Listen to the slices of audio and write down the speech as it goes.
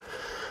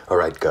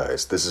Alright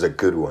guys, this is a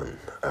good one.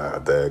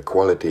 The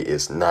quality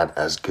is not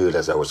as good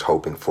as I was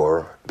hoping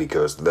for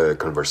because the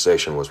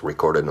conversation was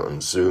recorded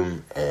on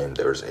Zoom and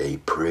there's a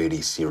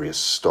pretty serious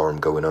storm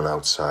going on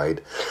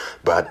outside.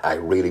 But I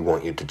really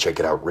want you to check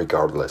it out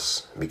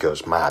regardless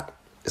because Matt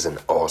is an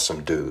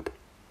awesome dude.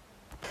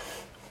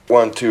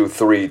 1, 2,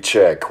 3,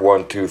 check.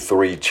 1, 2,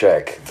 3,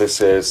 check.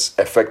 This is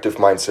Effective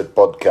Mindset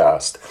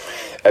Podcast,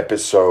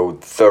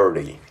 episode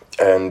 30.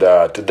 And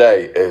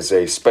today is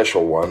a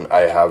special one.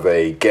 I have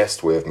a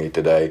guest with me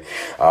today.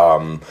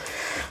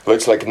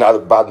 Looks like another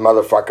bad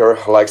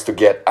motherfucker, likes to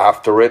get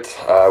after it,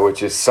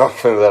 which is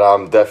something that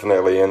I'm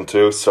definitely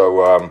into.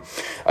 So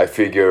I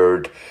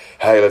figured,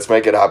 hey, let's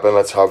make it happen.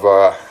 Let's have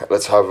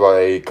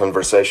a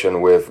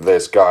conversation with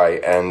this guy.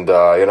 And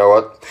you know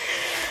what?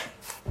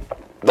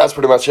 That's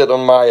pretty much it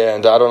on my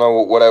end. I don't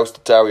know what else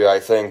to tell you. I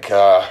think,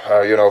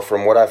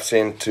 from what I've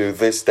seen to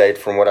this date,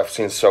 from what I've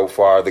seen so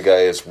far, the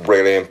guy is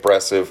really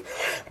impressive.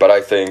 But I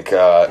think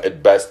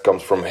it best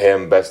comes from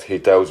him. Best he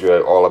tells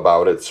you all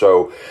about it.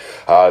 So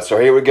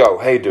here we go.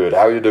 Hey, dude,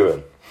 how you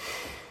doing?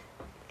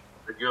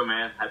 Pretty good,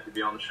 man. Happy to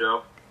be on the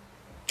show.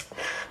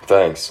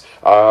 Thanks.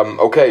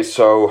 Okay,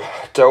 so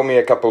tell me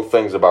a couple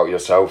things about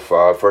yourself.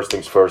 First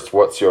things first,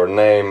 what's your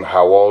name,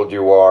 how old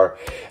you are,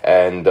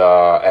 and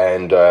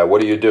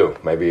what do you do?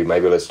 Maybe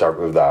let's start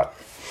with that.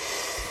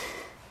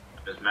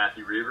 It's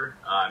Matthew Reaver.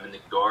 I'm in the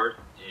Guard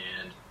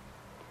and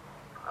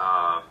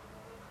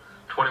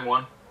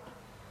 21,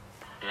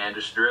 and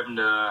just driven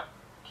to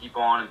keep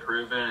on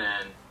improving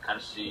and kind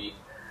of see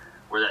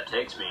where that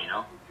takes me,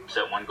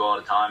 Set one goal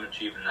at a time,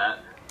 achieving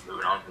that,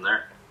 moving on from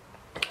there.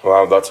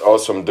 Wow, that's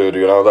awesome, dude.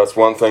 That's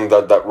one thing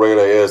that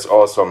really is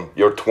awesome.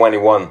 You're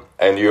 21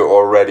 and you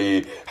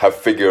already have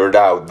figured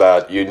out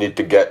that you need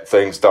to get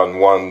things done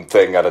one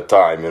thing at a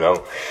time,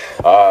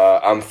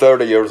 I'm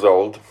 30 years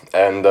old,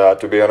 and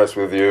to be honest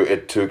with you,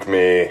 it took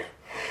me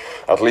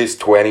at least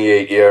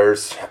 28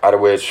 years, out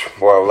of which,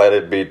 let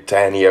it be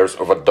 10 years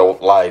of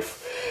adult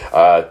life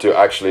to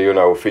actually,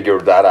 figure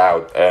that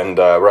out. And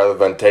rather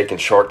than taking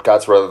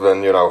shortcuts, rather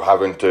than,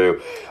 having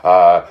to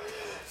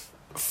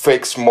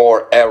fix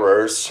more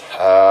errors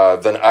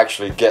than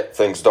actually get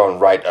things done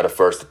right at a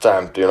first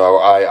attempt.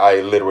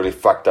 I literally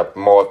fucked up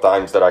more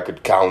times than I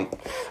could count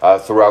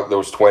throughout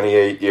those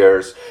 28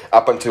 years,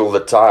 up until the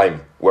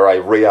time where I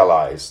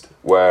realized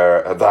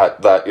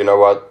that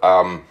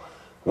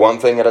one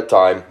thing at a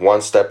time,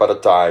 one step at a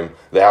time.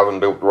 They haven't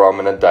built Rome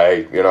in a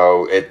day.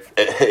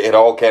 It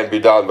all can be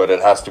done, but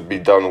it has to be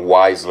done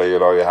wisely. You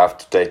have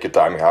to take your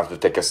time. You have to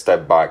take a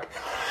step back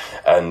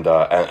and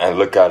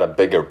look at a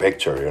bigger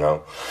picture.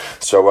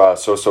 So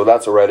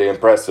that's already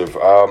impressive.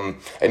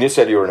 And you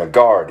said you were in a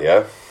Guard,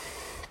 yeah?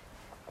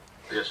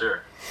 Yes,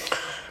 sir.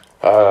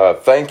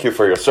 Thank you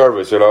for your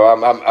service.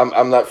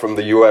 I'm not from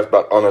the U.S.,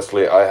 but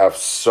honestly, I have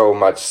so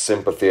much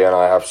sympathy and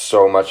I have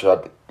so much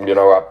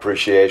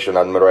appreciation,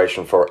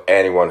 admiration for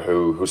anyone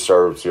who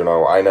serves.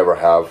 I never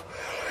have,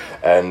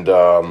 and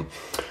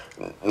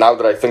now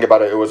that I think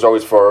about it, it was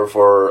always for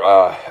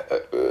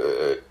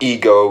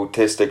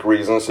egotistic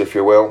reasons, if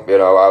you will.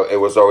 I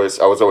was always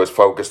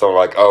focused on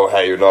like, oh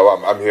hey,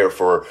 I'm here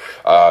for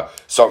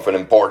something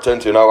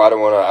important. I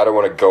don't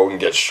want to go and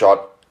get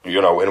shot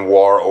in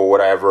war or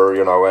whatever,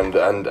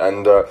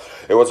 and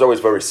it was always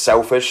very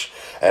selfish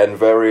and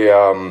very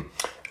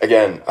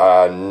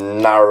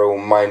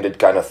narrow-minded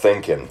kind of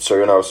thinking.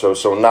 So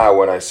so now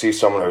when I see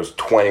someone who's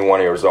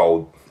 21 years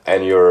old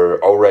and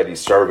you're already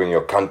serving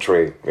your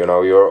country,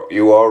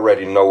 you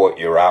already know what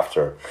you're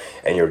after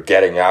and you're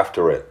getting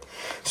after it.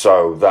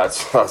 So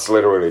that's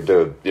literally,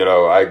 dude,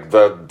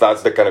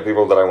 that's the kind of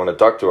people that I want to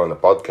talk to on the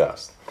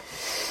podcast.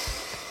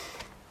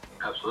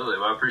 Absolutely.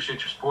 Well, I appreciate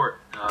your support.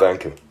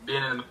 Thank you.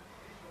 Being in the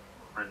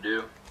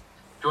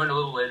joined a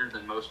little later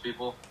than most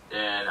people,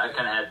 and I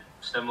kind of had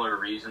similar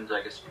reasons,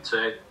 I guess you could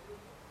say,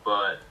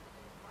 but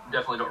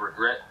definitely don't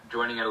regret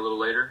joining it a little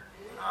later.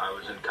 I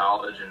was in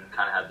college and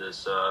kind of had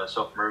this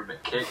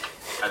self-improvement kick,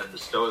 kind of the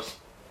stoics,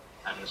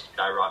 and this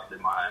skyrocketed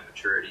my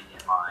maturity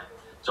and my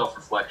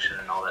self-reflection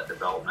and all that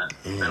development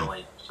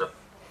mentally, so it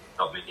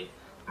helped me in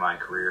my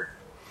career.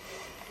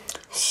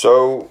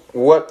 So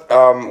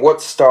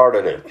what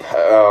started it?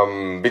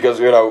 Because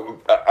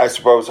I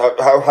suppose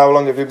how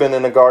long have you been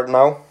in the Guard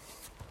now?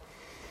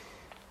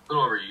 A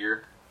little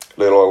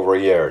over a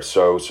year.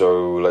 So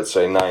let's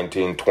say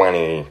 19,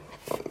 20,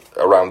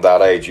 around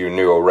that age, you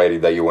knew already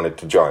that you wanted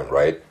to join,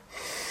 right?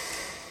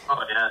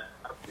 Oh yeah,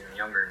 I was even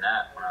younger than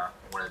that when I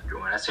wanted to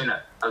join.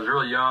 I was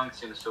really young,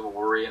 seen the Civil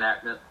War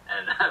reenactment,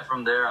 and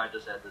from there I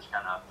just had this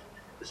kind of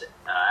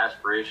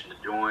aspiration to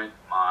join.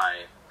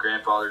 My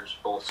grandfathers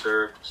both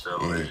served, so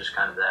it was just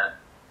kind of that,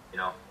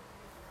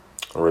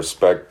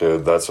 Respect,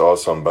 dude. That's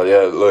awesome. But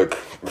yeah, look,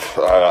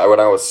 when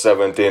I was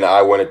 17,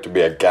 I wanted to be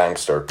a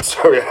gangster.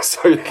 So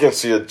you can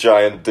see a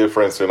giant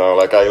difference,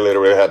 Like I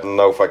literally had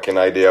no fucking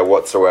idea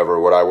whatsoever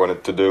what I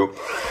wanted to do.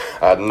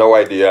 I had no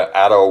idea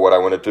at all what I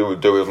wanted to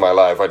do with my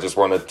life. I just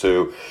wanted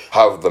to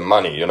have the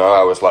money,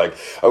 I was like,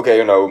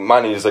 okay,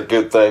 money is a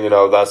good thing,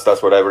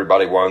 that's what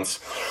everybody wants.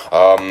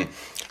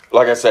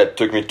 like I said, it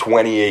took me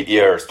 28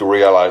 years to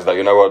realize that,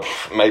 you know what,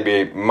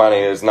 maybe money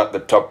is not the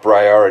top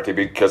priority,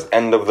 because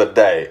end of the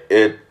day,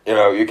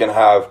 you can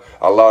have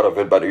a lot of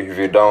it, but if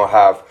you don't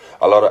have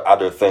a lot of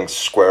other things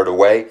squared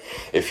away,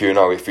 if you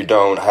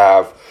don't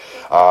have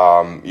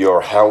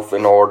your health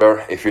in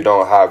order, if you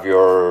don't have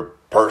your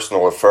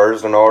personal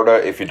affairs in order,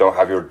 if you don't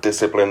have your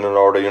discipline in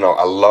order,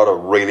 a lot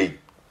of really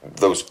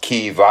those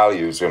key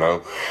values,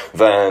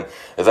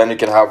 then you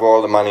can have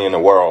all the money in the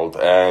world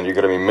and you're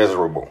going to be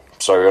miserable.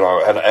 So,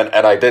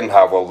 and I didn't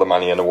have all the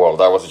money in the world.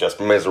 I was just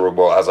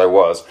miserable as I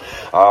was,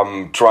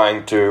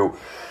 trying to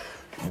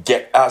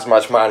get as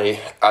much money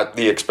at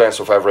the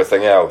expense of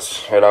everything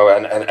else, and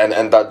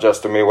that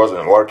just to me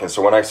wasn't working.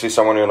 So when I see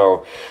someone,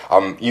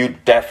 you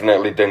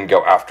definitely didn't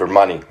go after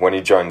money when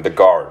you joined the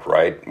Guard,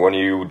 right? When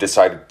you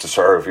decided to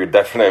serve, you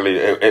definitely,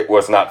 it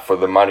was not for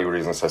the money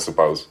reasons, I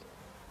suppose.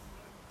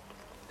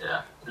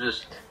 Yeah, it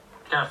just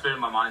kind of fit in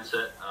my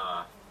mindset.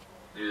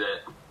 Knew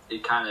that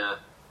it kind of,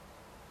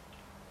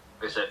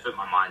 like I said, fit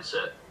my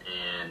mindset,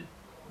 and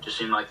just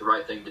seemed like the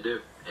right thing to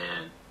do.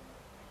 And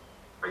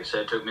like I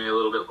said, it took me a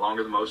little bit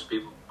longer than most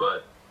people,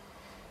 but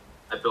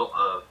I built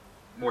a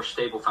more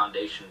stable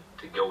foundation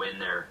to go in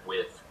there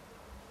with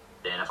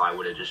than if I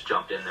would have just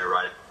jumped in there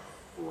right after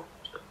school.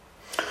 So.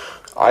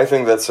 I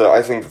think that's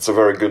a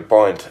very good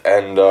point.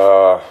 And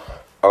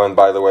and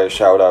by the way,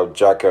 shout out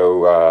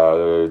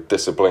Jacko,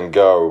 Discipline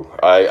Go.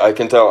 I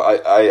can tell,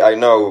 I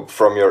know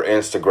from your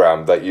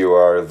Instagram that you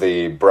are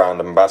the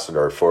brand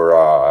ambassador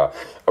for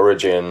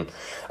Origin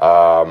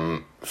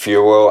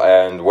Fuel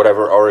and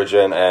whatever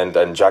Origin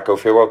and Jacko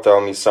Fuel. Tell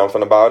me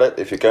something about it,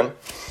 if you can.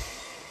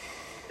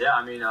 Yeah,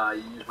 I mean,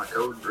 you use my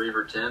code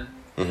REAVER10,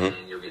 and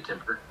you'll get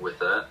 10% with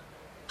that.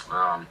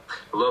 I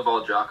love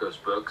all Jocko's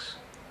books.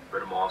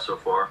 Read them all so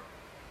far.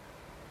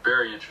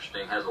 Very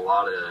interesting. Has a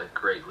lot of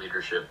great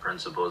leadership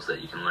principles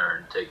that you can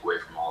learn, take away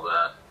from all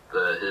that.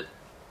 The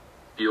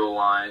Fuel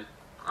line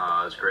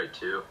is great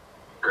too.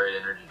 Great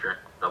energy drink,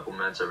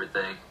 supplements,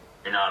 everything.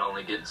 You're not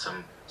only getting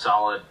some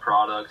solid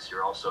products,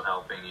 you're also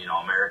helping,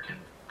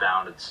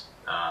 American-founded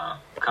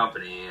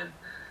company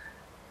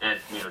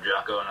and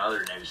Jocko and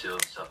other Navy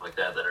SEALs and stuff like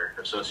that are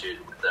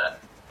associated with that.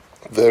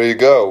 There you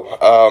go.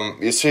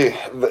 You see,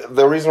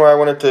 the reason why I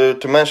wanted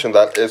to mention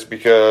that is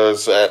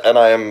because, and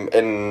I am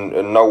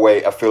in no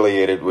way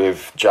affiliated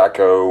with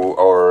Jacko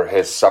or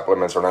his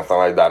supplements or anything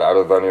like that,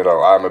 other than,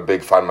 I'm a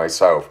big fan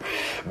myself.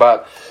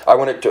 But I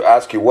wanted to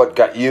ask you, what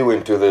got you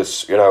into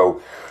this,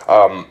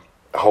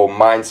 whole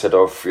mindset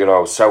of,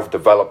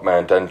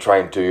 self-development and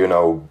trying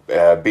to,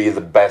 be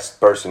the best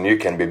person you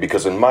can be?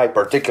 Because in my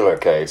particular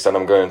case, and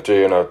I'm going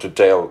to, to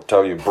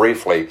tell you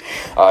briefly,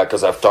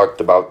 because I've talked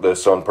about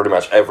this on pretty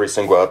much every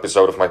single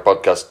episode of my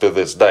podcast to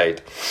this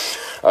date.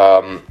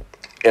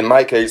 In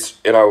my case,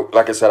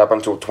 like I said, up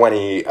until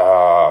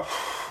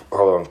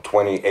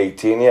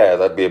 2018, yeah,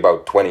 that'd be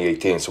about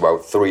 2018, so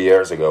about 3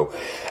 years ago,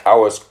 I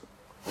was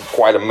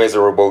quite a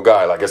miserable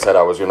guy. Like I said,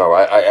 I was,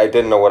 I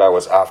didn't know what I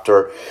was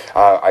after.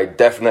 I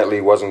definitely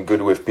wasn't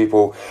good with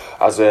people,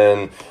 as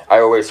in,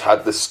 I always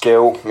had the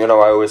skill,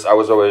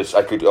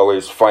 I could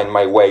always find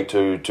my way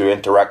to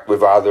interact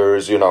with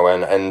others,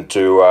 and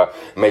to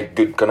make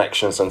good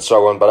connections and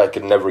so on, but I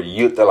could never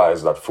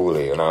utilize that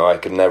fully, I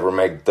could never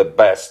make the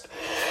best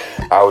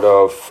out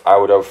of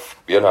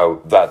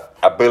that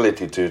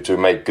ability to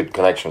make good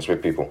connections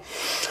with people.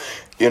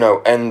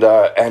 And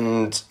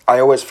I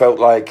always felt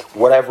like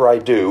whatever I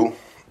do,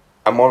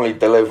 I'm only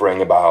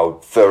delivering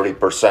about 30%,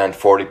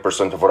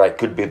 40% of what I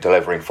could be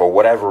delivering for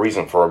whatever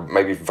reason, for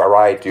maybe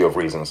variety of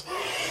reasons.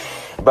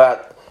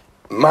 But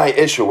my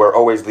issue were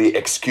always the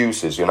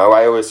excuses,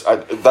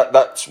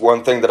 that's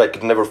one thing that I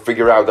could never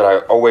figure out, that I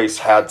always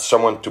had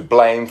someone to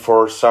blame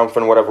for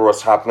something, whatever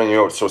was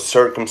happening, so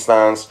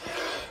circumstance.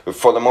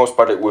 For the most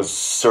part, it was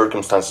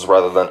circumstances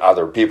rather than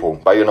other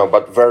people.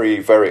 But very,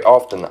 very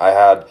often I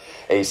had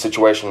a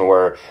situation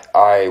where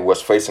I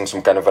was facing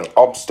some kind of an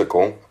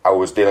obstacle. I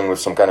was dealing with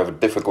some kind of a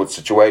difficult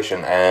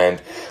situation, and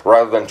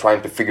rather than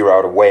trying to figure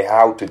out a way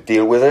how to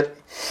deal with it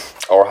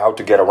or how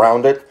to get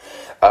around it,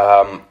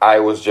 I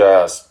was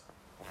just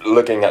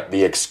looking at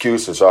the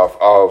excuses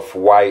of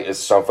why is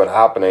something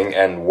happening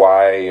and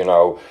why,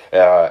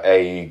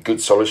 a good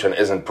solution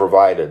isn't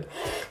provided,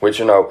 which,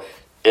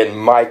 in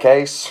my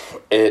case,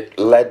 it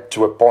led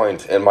to a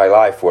point in my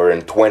life where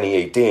in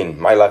 2018,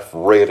 my life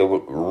really,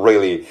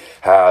 really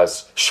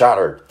has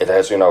shattered. It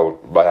has,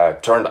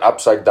 turned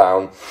upside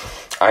down.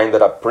 I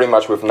ended up pretty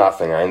much with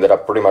nothing. I ended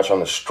up pretty much on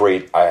the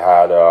street. I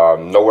had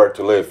nowhere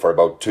to live for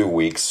about 2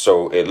 weeks,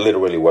 so it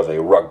literally was a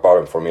rock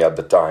bottom for me at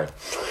the time.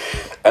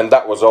 And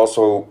that was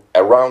also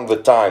around the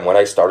time when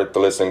I started to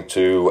listen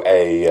to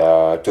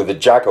the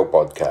Jacko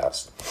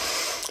podcast.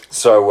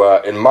 So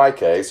in my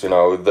case,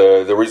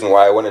 the reason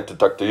why I wanted to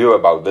talk to you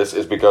about this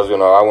is because,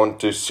 I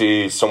want to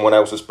see someone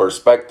else's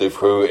perspective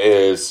who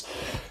is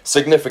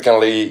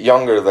significantly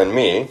younger than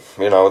me,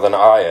 than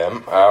I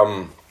am.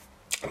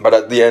 But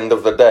at the end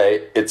of the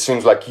day, it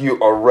seems like you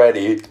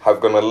already have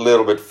gone a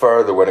little bit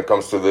further when it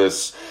comes to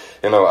this,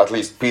 at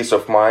least peace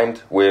of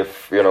mind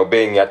with,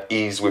 being at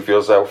ease with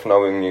yourself,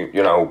 knowing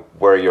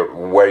where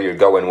you're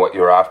going, what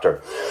you're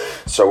after.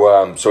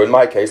 So in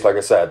my case, like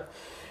I said,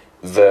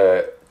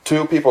 the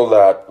two people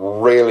that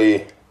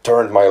really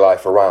turned my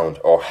life around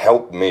or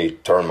helped me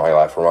turn my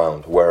life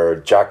around were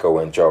Jocko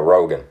and Joe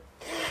Rogan.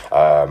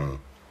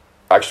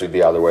 Actually,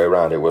 the other way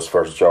around. It was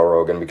first Joe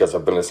Rogan because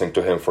I've been listening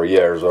to him for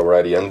years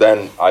already. And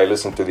then I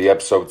listened to the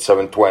episode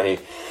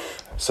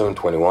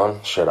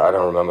 721. Shit, I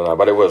don't remember now.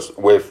 But it was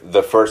with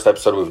the first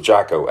episode with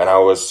Jocko. And I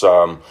was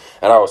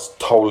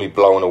totally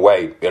blown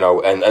away,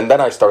 And then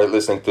I started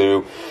listening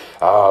to,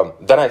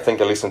 then I think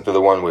I listened to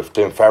the one with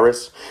Tim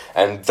Ferriss.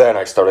 And then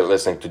I started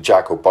listening to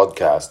Jocko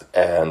podcast.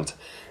 And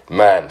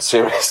man,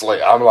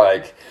 seriously, I'm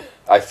like,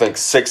 I think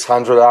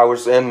 600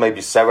 hours in, maybe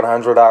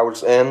 700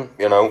 hours in,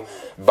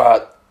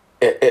 But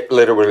it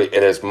literally,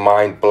 it is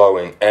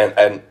mind-blowing,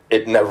 and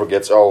it never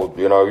gets old,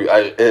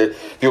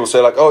 people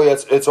say like, oh yeah,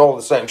 it's all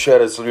the same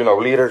shit, it's,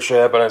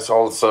 leadership, and it's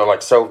also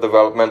like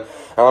self-development,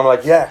 and I'm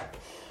like, yeah,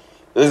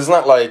 it's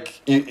not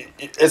like you're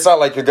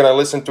gonna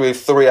listen to a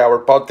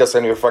 3-hour podcast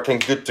and you're fucking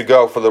good to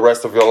go for the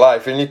rest of your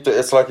life. You need to,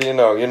 it's like,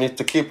 you need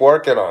to keep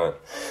working on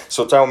it.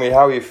 So tell me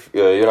how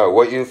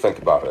what you think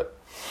about it.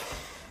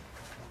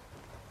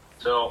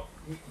 So,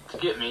 to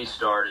get me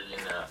started,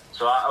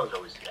 so I was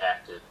always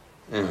active.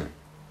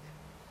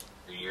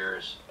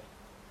 Years,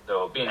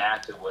 so being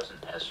active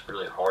wasn't as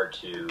really hard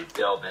to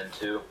delve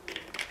into.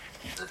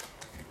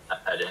 I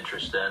had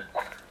interest in,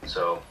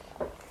 so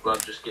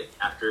loved just getting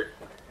after it.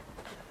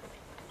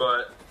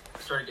 But I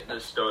started getting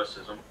into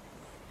Stoicism,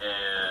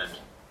 and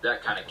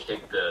that kind of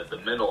kicked the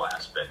mental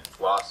aspect,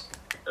 philosophy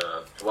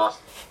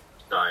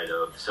side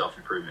of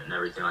self-improvement and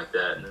everything like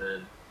that. And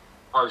then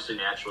obviously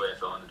naturally I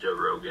fell into Joe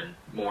Rogan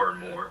more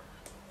and more.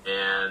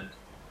 And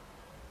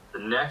the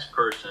next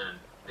person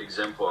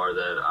exemplar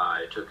that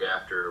I took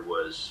after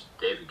was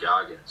David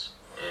Goggins,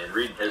 and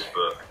reading his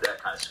book,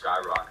 that kind of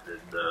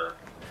skyrocketed the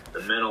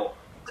mental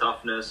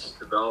toughness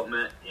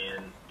development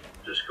and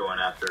just going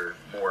after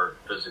more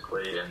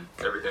physically and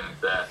everything like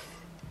that,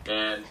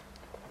 and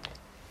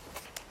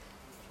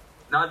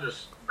not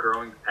just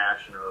growing the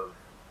passion of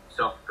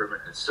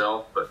self-improvement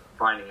itself, but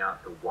finding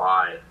out the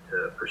why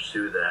to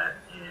pursue that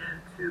and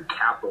to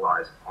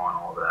capitalize upon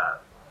all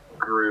that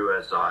grew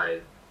as I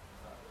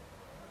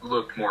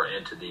looked more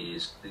into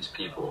these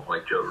people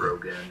like Joe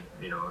Rogan,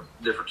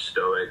 different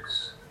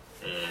Stoics,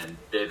 and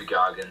David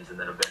Goggins, and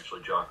then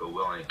eventually Jocko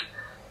Willink.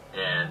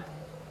 And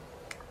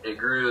it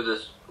grew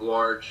this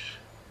large,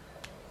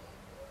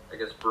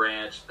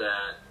 branch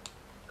that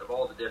of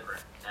all the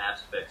different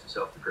aspects of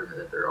self-improvement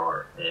that there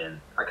are. And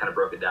I kind of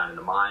broke it down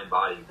into mind,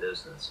 body, and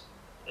business.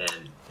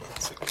 And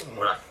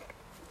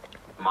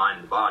mind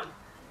and the body.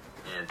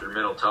 And through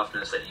mental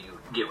toughness that you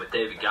get with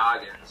David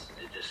Goggins,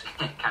 it just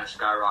kind of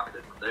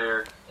skyrocketed from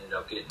there. Ended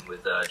up getting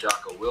with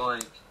Jocko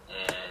Willink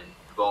and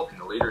developing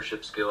the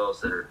leadership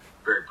skills that are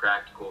very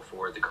practical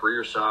for the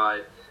career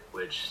side,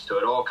 so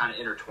it all kind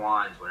of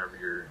intertwines whenever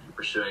you're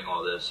pursuing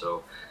all this.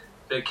 So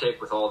big kick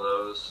with all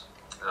those.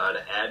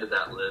 To add to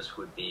that list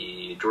would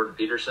be Jordan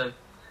Peterson,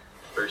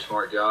 very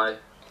smart guy.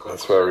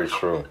 That's very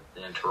true.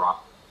 In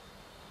Toronto.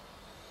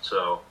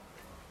 So,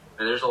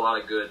 and there's a lot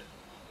of good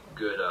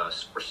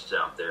sources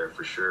out there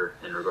for sure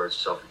in regards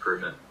to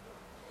self-improvement,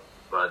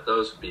 but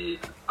those would be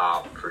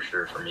for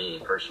sure for me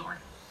personally.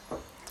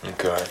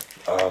 Okay,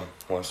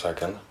 1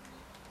 second.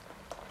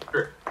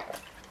 Sure.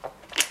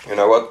 You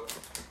know what?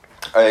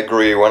 I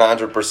agree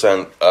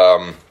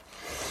 100%.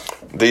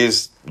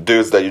 These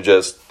dudes that you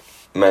just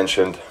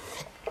mentioned,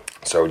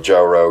 so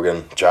Joe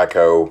Rogan,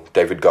 Jocko,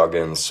 David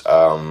Goggins,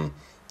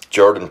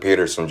 Jordan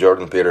Peterson.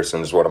 Jordan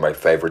Peterson is one of my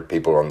favorite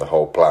people on the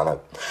whole planet.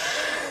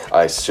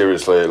 I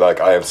seriously,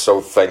 I am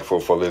so thankful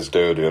for this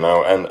dude, and I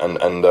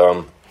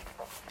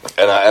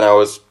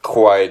was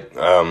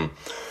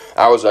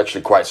I was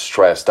actually quite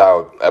stressed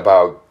out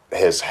about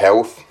his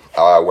health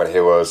when he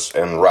was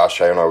in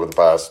Russia, over the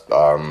past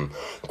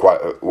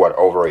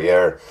over a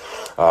year,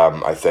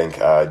 I think,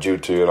 due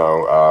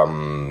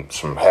to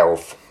some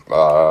health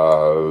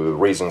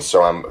reasons.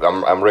 So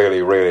I'm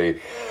really,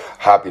 really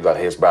happy that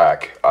he's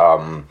back.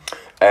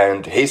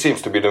 And he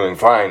seems to be doing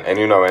fine, and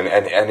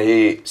and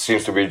he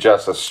seems to be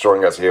just as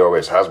strong as he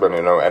always has been,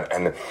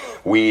 and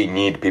we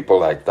need people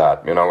like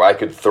that. I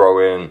could throw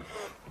in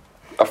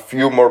a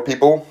few more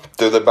people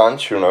to the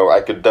bunch.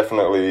 I could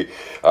definitely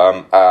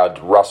add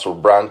Russell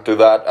Brand to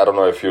that. I don't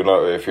know if you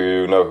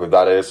know who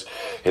that is.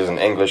 He's an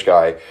English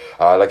guy,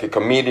 like a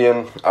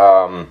comedian,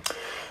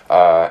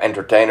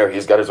 entertainer.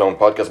 He's got his own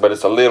podcast, but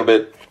it's a little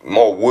bit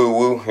more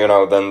woo-woo,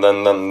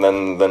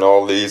 than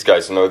all these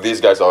guys. These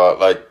guys are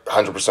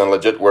 100%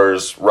 legit,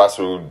 whereas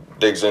Russell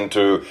digs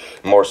into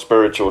more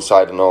spiritual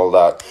side and all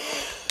that.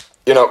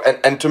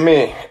 And to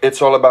me,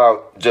 it's all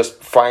about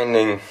just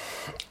finding,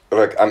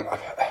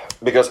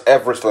 because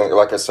everything,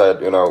 like I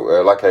said,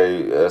 like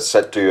I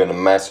said to you in a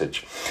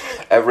message,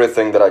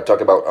 everything that I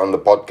talk about on the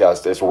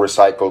podcast is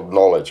recycled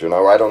knowledge.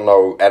 I don't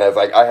know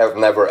anything. I have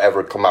never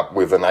ever come up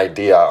with an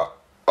idea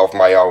of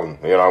my own.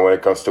 When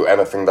it comes to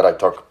anything that I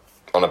talk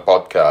on a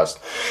podcast,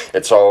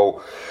 it's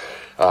all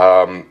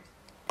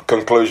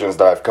conclusions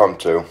that I've come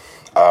to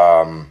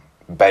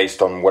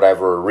based on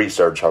whatever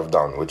research I've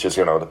done, which is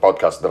the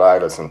podcast that I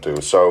listen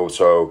to.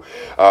 So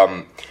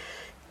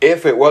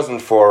if it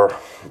wasn't for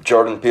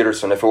Jordan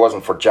Peterson, if it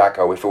wasn't for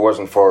Jocko, if it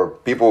wasn't for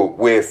people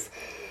with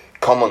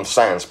common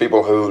sense,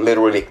 people who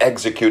literally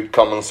execute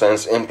common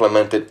sense,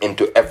 implement it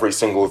into every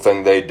single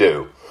thing they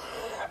do,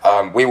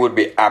 we would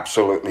be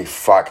absolutely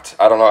fucked.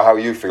 I don't know how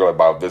you feel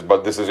about this,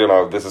 but this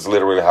is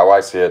literally how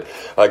I see it.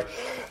 Like,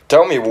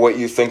 tell me what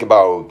you think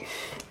about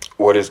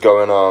what is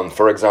going on.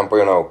 For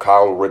example,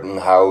 Kyle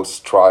Rittenhouse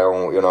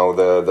trial,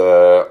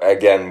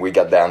 again, we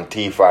got the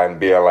Antifa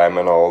and BLM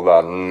and all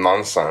that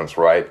nonsense,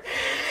 right?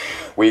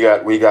 We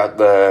got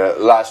the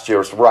last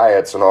year's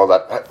riots and all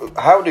that.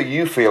 How do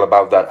you feel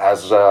about that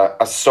as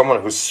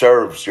someone who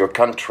serves your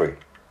country?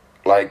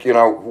 Like,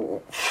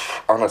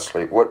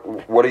 honestly,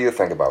 what do you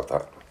think about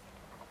that?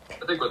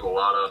 I think with a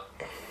lot of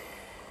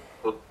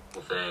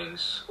political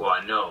things,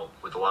 I know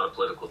with a lot of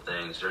political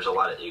things, there's a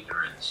lot of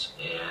ignorance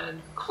and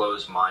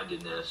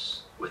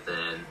closed-mindedness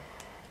within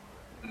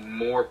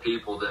more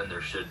people than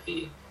there should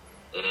be.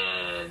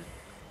 And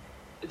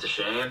it's a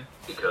shame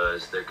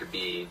because there could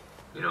be,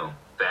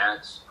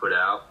 facts put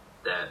out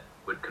that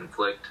would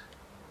conflict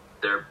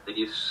their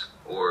beliefs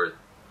or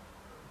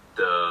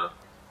the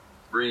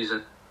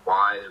reason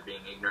why they're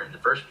being ignorant in the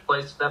first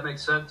place, if that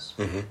makes sense.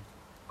 Mm-hmm.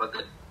 But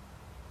then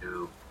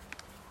to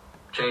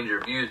change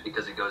their views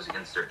because it goes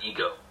against their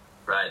ego,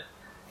 right?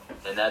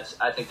 And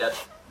I think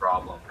that's the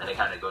problem. And it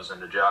kind of goes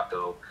into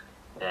Jocko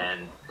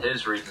and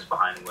his reasons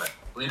behind what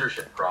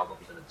leadership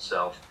problems in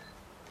itself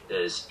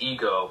is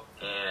ego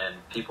and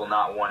people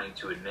not wanting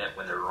to admit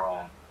when they're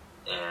wrong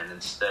and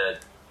instead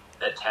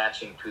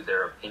attaching to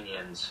their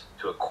opinions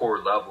to a core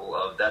level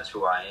of that's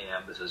who I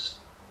am, this is,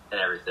 and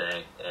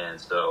everything.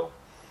 And so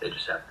they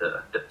just have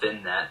to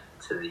defend that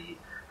to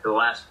the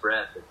last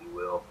breath, if you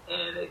will,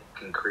 and it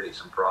can create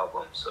some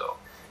problems. So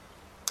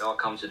it all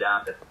comes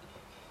down to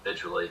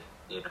individually,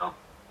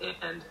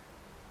 and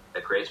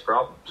it creates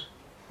problems.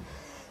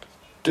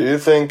 Do you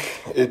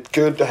think it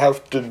could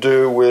have to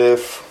do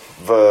with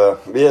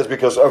yes,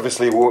 because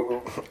obviously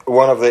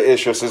one of the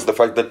issues is the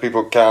fact that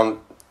people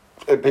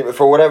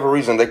for whatever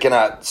reason, they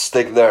cannot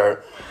stick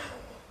their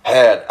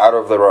head out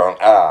of their own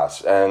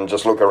ass and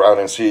just look around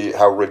and see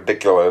how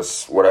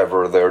ridiculous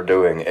whatever they're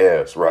doing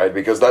is, right?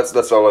 Because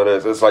that's all it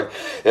is. It's like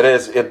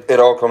it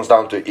all comes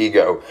down to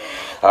ego.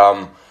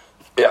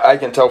 I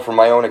can tell from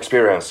my own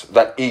experience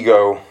that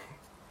ego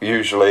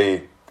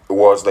usually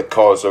was the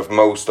cause of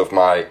most of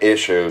my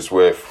issues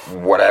with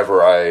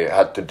whatever I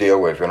had to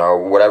deal with,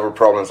 whatever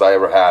problems I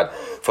ever had,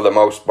 for the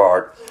most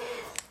part,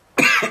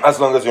 as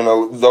long as,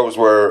 those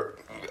were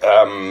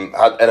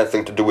had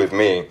anything to do with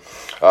me,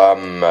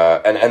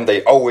 and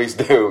they always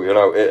do.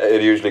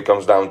 It usually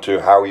comes down to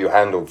how you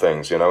handle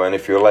things, and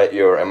if you let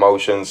your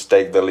emotions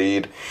take the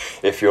lead,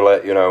 if you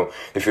let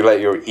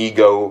your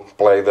ego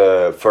play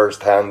the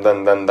first hand,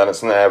 then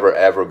it's never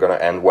ever gonna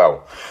end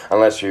well,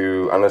 unless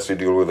you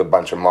deal with a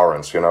bunch of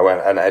morons,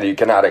 and you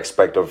cannot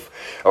expect of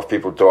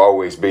people to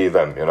always be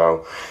them,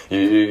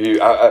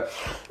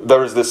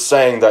 there is this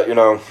saying that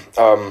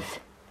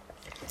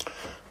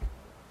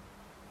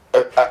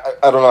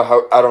I don't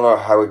know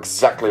how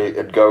exactly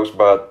it goes,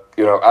 but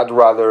I'd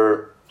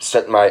rather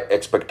set my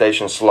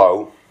expectations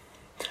low,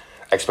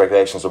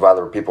 expectations of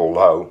other people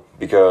low,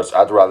 because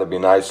I'd rather be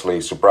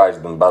nicely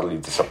surprised than badly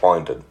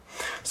disappointed,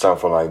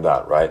 something like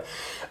that, right?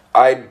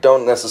 I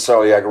don't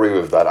necessarily agree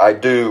with that. I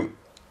do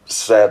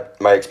set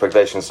my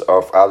expectations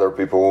of other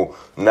people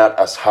not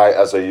as high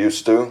as I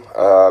used to,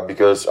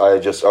 because I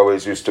just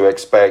always used to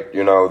expect,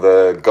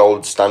 the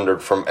gold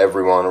standard from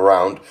everyone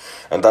around,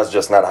 and that's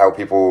just not how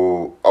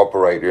people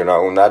operate,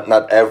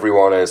 not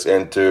everyone is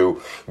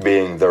into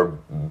being their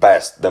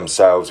best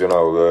themselves,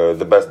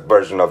 the best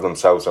version of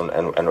themselves and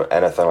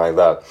anything like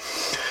that.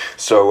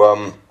 So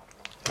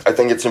I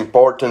think it's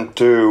important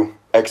to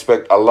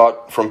expect a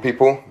lot from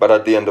people, but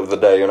at the end of the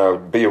day,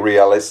 be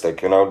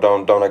realistic.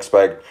 Don't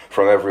expect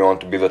from everyone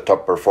to be the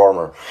top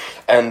performer,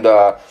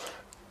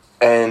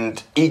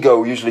 and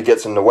ego usually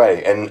gets in the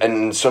way. And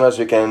as soon as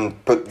you can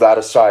put that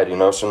aside,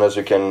 as soon as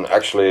you can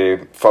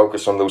actually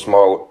focus on those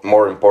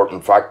more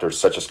important factors,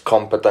 such as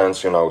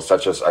competence,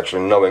 such as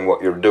actually knowing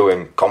what you're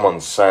doing, common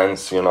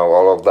sense,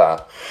 all of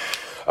that.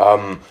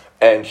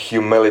 And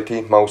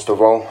humility, most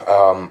of all,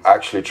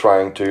 actually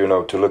trying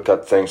to to look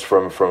at things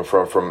from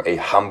a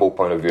humble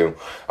point of view,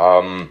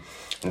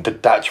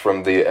 detach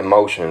from the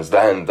emotions.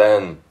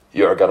 Then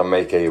you're gonna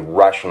make a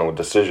rational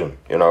decision.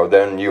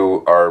 Then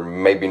you are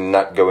maybe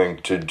not going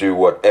to do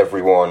what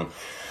everyone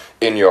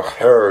in your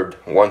herd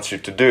wants you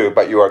to do,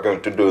 but you are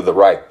going to do the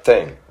right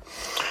thing.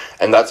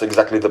 And that's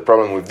exactly the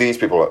problem with these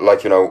people.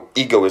 Like,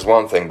 ego is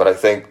one thing, but I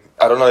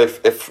don't know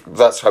if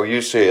that's how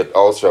you see it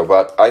also,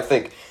 but I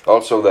think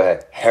also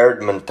the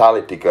herd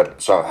mentality could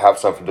have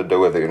something to do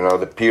with it,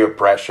 the peer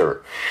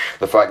pressure,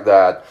 the fact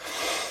that,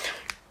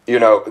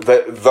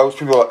 those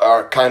people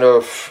are kind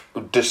of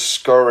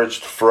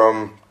discouraged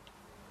from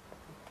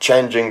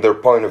changing their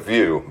point of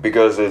view,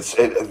 because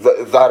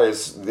that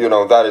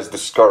is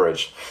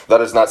discouraged.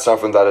 That is not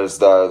something that is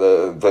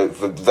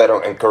they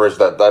don't encourage.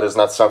 That is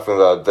not something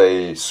that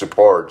they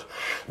support,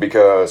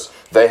 because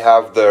they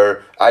have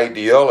their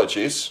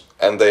ideologies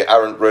and they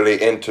aren't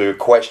really into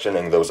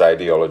questioning those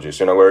ideologies.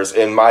 Whereas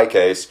in my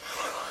case,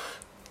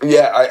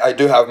 yeah, I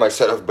do have my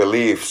set of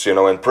beliefs,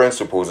 and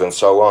principles and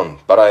so on,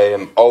 but I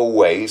am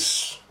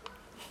always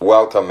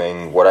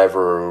welcoming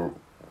whatever,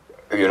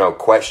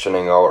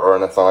 questioning or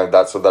anything like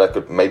that, so that I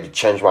could maybe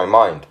change my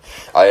mind.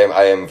 I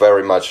am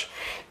very much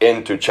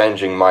into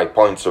changing my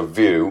points of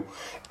view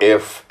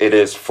if it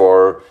is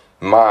for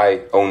my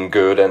own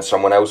good and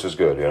someone else's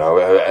good,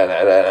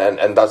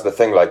 and that's the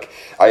thing. Like,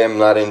 I am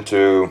not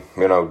into,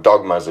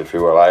 dogmas, if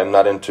you will. I am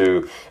not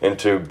into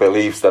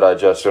beliefs that I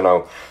just,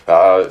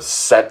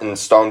 set in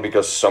stone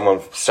because someone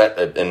set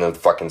it in a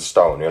fucking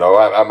stone.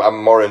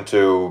 I'm more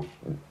into,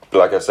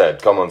 like I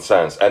said, common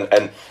sense,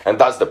 and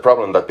that's the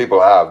problem that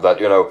people have.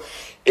 That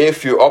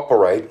if you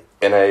operate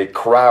in a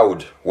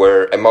crowd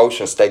where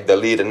emotions take the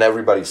lead and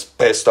everybody's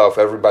pissed off,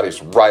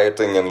 everybody's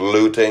rioting and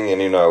looting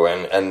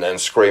and and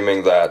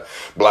screaming that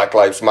Black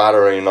Lives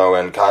Matter,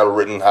 and Kyle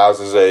Rittenhouse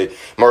is a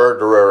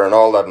murderer and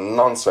all that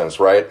nonsense,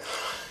 right?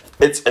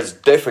 It's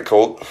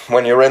difficult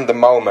when you're in the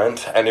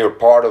moment and you're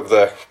part of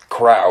the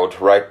crowd,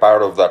 right?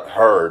 Part of that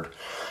herd.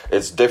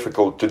 It's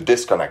difficult to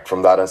disconnect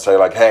from that and say,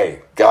 like,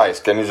 hey,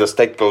 guys, can you just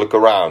take a look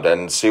around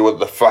and see what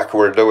the fuck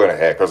we're doing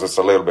here? Because it's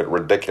a little bit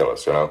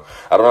ridiculous, I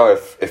don't know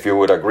if you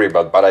would agree,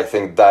 but I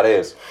think that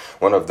is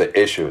one of the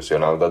issues,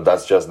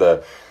 that's just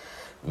the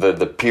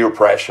peer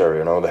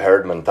pressure, the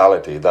herd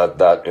mentality, that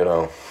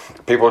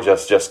people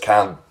just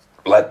can't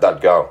let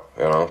that go,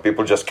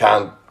 People just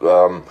can't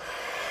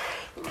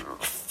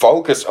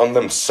focus on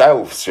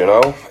themselves,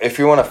 If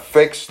you want to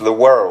fix the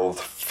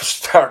world,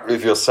 start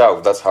with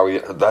yourself. That's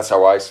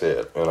how I see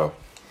it,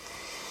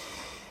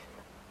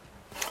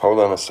 Hold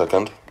on a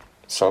second.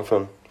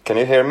 Something. Can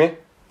you hear me?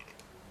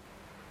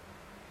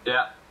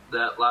 Yeah,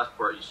 that last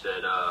part you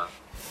said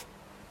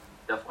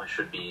definitely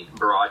should be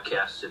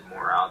broadcasted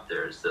more out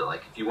there. Is that,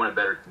 like, if you want a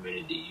better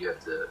community, you have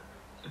to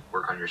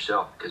work on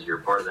yourself, because you're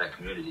a part of that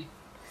community,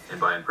 and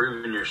by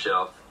improving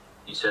yourself,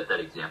 you set that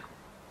example.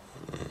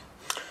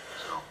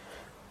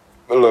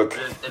 So, look,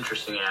 it's an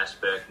interesting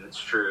aspect, and it's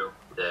true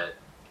that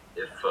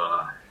if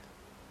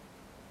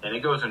and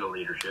it goes into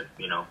leadership,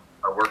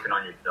 by working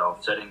on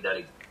yourself, setting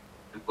that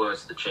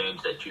influence, the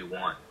change that you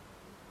want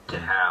to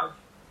have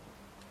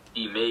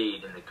be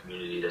made in the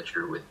community that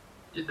you're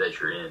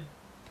in.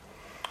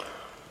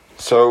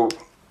 So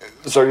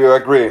you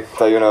agree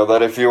that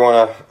that if you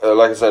wanna,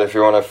 like I said, if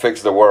you wanna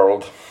fix the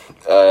world,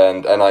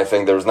 and I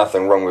think there's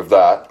nothing wrong with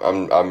that.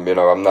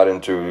 I'm not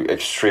into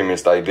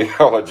extremist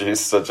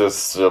ideologies, such as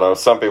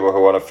some people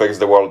who want to fix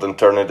the world and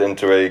turn it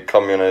into a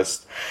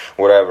communist,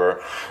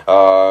 whatever.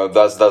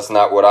 That's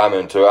not what I'm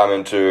into. I'm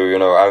into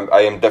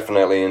I am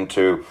definitely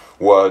into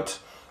what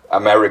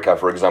America,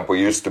 for example,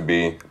 used to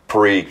be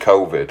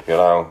pre-COVID.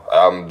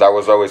 That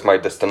was always my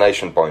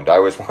destination point. I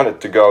always wanted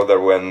to go there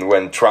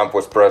when Trump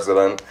was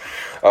president.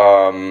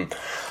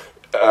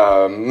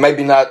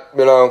 Maybe not,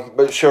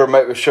 but sure,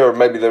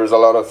 maybe there's a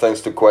lot of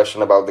things to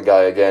question about the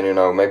guy again,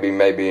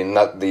 maybe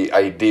not the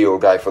ideal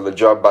guy for the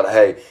job, but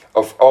hey,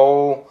 of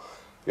all,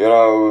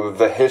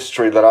 the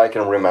history that I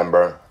can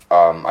remember,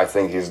 I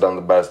think he's done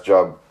the best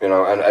job,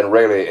 and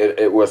really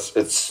it was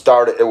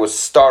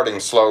starting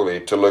slowly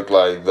to look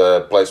like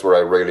the place where I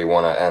really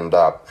want to end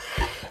up.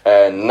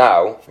 And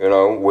now,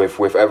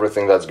 with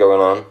everything that's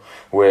going on,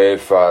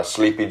 with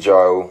Sleepy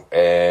Joe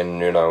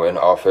in in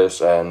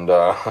office, and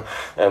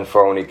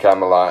phony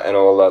Kamala and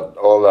all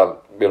that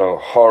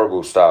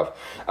horrible stuff,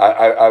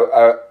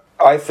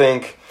 I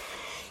think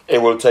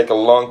it will take a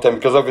long time,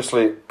 because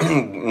obviously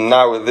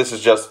now this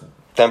is just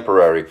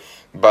temporary,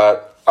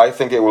 but I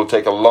think it will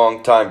take a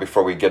long time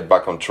before we get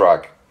back on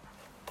track,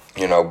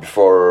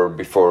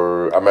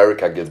 before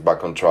America gets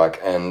back on track.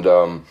 And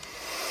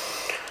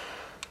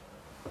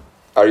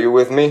are you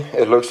with me?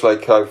 It looks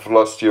like I've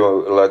lost you,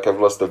 like I've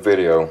lost the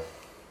video.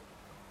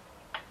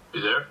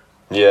 You there?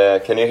 Yeah,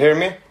 can you hear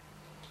me?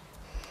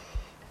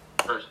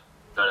 First,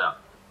 cut out.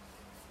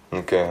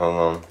 Okay, hold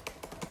on.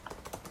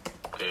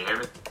 Can you hear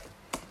me?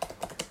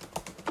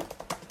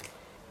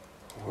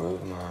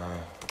 With my...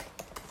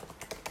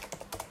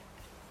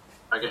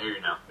 I can hear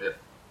you now. Yep.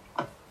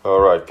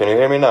 Alright, can you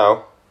hear me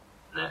now?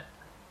 Nah.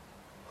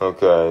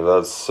 Okay,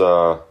 that's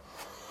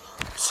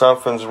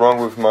something's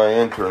wrong with my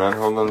internet.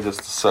 Hold on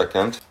just a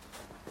second.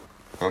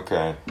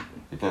 Okay,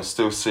 you can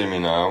still see me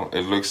now.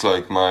 It looks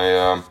like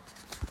my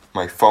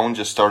phone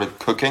just started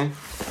cooking.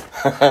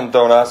 and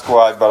don't ask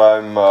why, but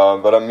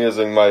I'm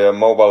using my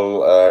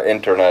mobile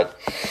internet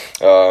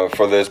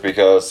for this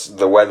because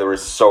the weather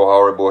is so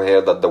horrible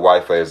here that the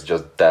Wi-Fi is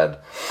just dead.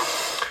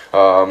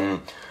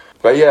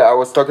 But yeah, I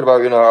was talking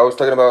about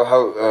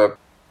how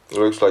it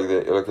looks like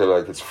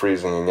it's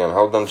freezing again.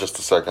 Hold on just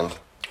a second.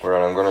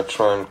 Right, I'm gonna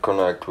try and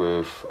connect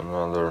with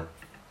another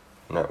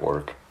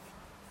network.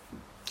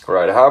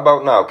 Right, how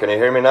about now? Can you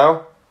hear me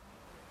now?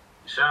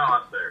 You sound a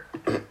lot better.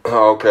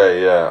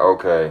 Okay, yeah,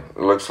 okay.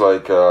 Looks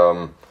like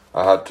I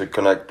had to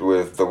connect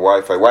with the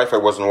Wi-Fi. Wi-Fi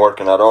wasn't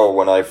working at all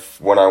when I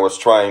was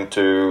trying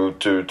to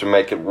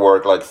make it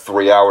work like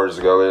 3 hours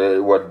ago.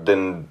 It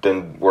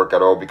didn't work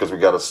at all because we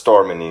got a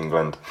storm in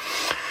England.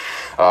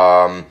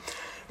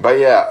 But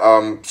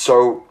yeah,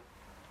 so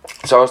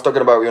I was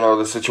talking about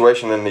the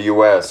situation in the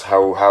U.S.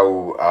 how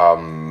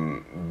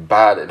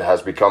bad it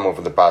has become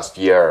over the past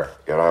year,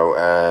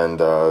 and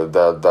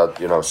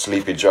that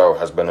Sleepy Joe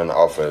has been in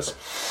office,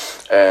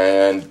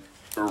 and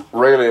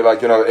really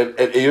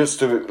it used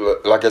to,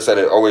 like I said,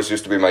 it always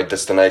used to be my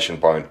destination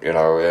point. It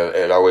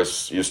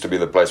always used to be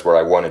the place where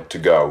I wanted to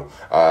go,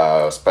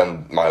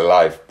 spend my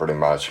life pretty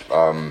much.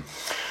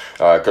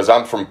 Because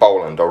I'm from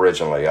Poland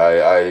originally.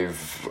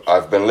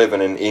 I've been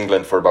living in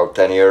England for about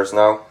 10 years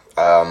now.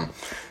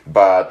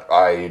 But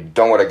I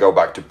don't want to go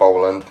back to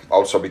Poland,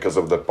 also because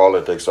of the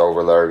politics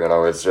over there.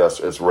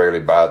 It's really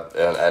bad,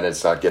 and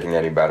it's not getting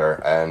any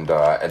better, and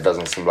it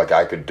doesn't seem like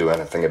I could do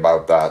anything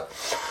about that.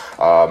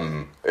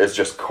 It's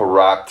just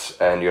corrupt,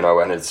 and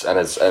it's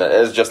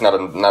just not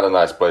a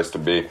nice place to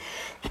be.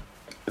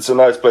 It's a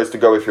nice place to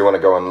go if you want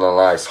to go on a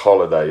nice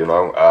holiday,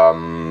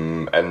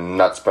 and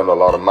not spend a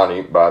lot of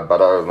money. But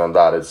other than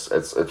that,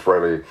 it's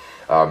really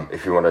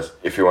if you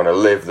want to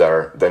live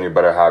there, then you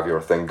better have your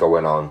thing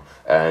going on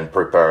and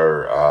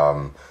prepare.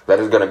 That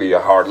is going to be a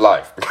hard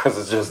life because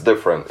it's just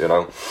different,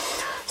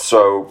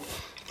 So,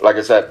 like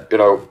I said,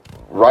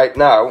 right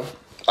now,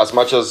 as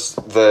much as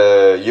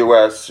the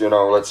U.S.,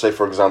 let's say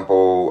for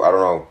example, I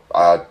don't know,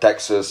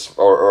 Texas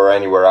or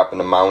anywhere up in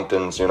the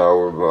mountains,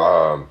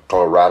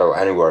 Colorado,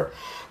 anywhere,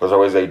 was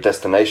always a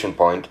destination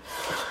point.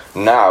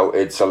 Now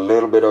it's a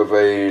little bit of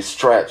a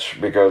stretch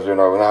because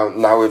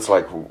now it's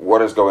like,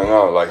 what is going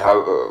on? Like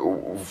how,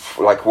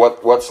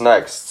 what's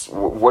next?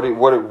 What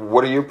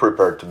are you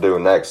prepared to do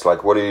next?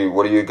 Like what do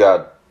you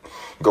got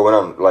going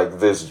on? Like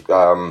this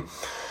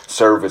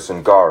service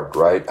and guard,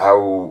 right? How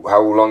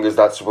long is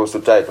that supposed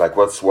to take? Like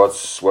what's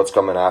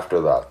coming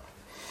after that?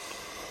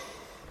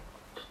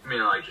 I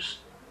mean, like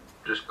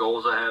just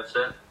goals I have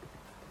set.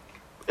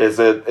 Is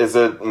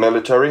it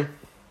military?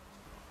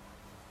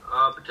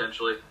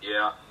 Potentially,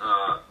 yeah.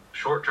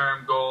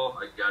 Short-term goal,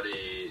 I got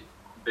a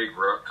big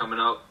ruck coming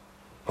up.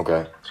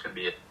 Okay. It's going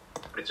to be a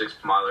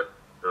 26 miler,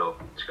 so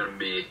it's going to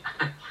be,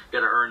 got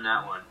to earn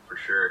that one for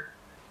sure.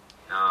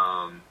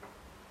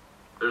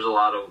 There's a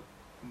lot of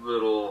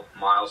little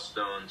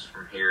milestones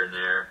from here and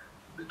there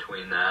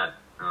between that,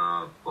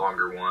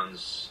 longer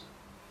ones.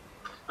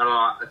 I don't know,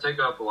 I take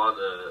up a lot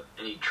of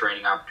any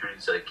training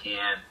opportunities that I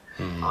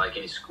can, like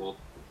any school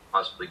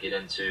possibly get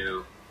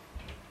into,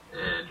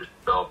 and just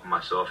developing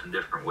myself in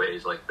different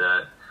ways like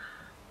that.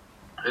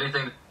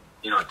 Anything,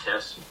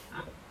 tests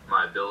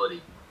my ability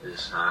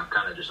is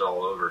kind of just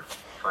all over.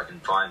 If I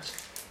can find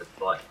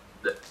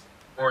that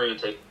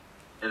orientate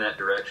in that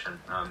direction,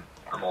 I'm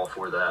all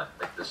for that.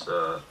 Like this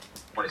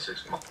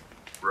 26-month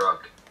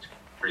ruck, it's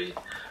pretty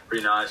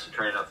nice to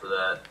train up for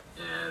that.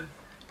 And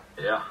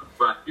yeah,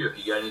 but you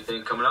got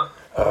anything coming up?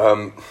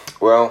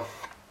 Well,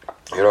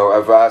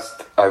 I've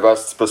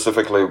asked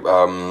specifically.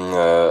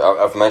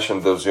 I've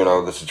mentioned those,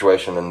 the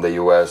situation in the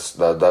U.S.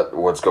 that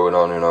what's going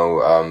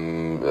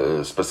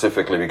on,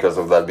 specifically because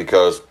of that.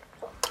 Because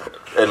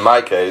in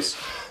my case,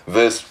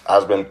 this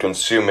has been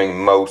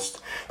consuming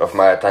most of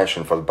my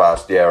attention for the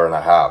past year and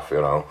a half.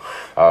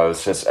 Ever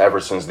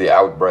since the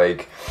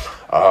outbreak.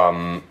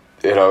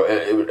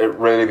 It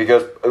really,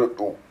 because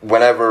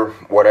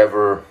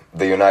whatever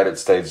the United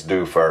States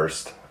do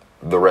first,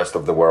 the rest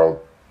of the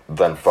world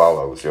then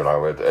follows. It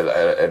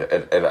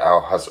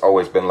has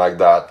always been like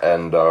that,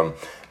 and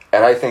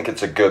I think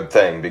it's a good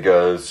thing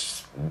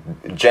because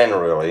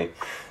generally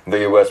the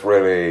U.S.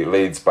 really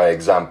leads by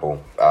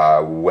example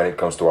when it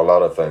comes to a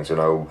lot of things.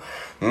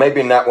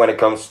 Maybe not when it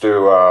comes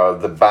to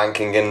the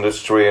banking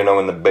industry, in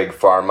the big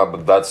pharma,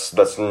 but that's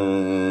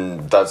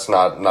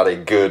not a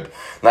good.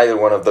 Neither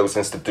one of those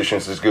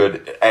institutions is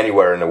good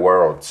anywhere in the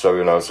world.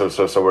 So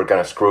so we're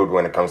kind of screwed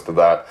when it comes to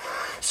that.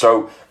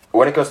 So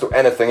when it comes to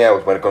anything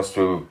else, when it comes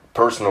to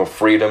personal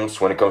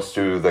freedoms, when it comes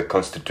to the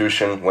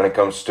Constitution, when it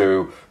comes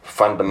to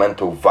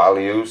fundamental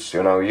values,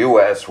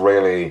 U.S.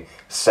 really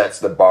sets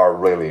the bar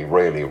really,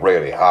 really,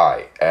 really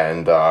high,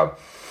 and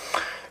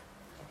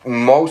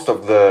most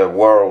of the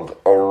world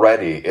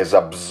already is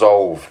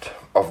absolved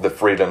of the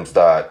freedoms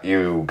that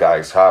you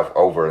guys have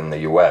over in the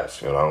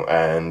U.S.,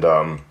 and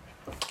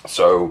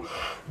so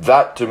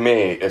that to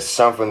me is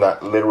something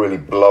that literally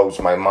blows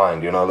my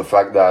mind. The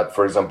fact that,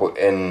 for example,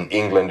 in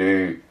England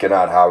you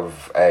cannot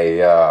have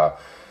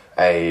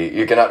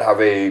you cannot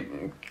have a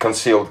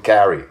concealed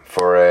carry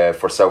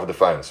for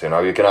self-defense. You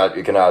know, you cannot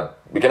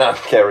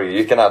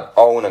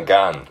own a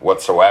gun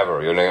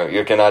whatsoever. You know,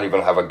 you cannot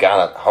even have a gun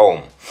at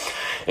home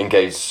in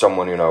case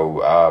someone, you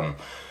know,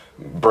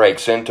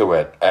 breaks into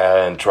it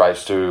and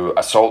tries to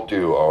assault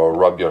you or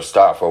rob your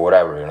stuff or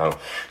whatever, you know.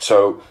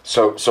 So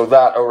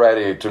that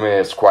already to me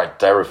is quite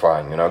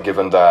terrifying, you know,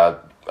 given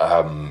that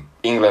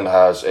England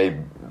has a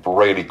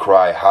really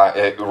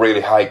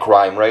high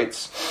crime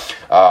rates,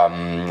 you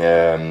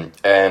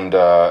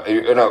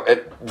know,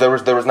 there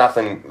is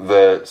nothing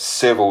the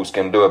civils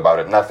can do about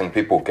it, nothing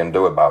people can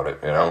do about it,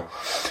 you know.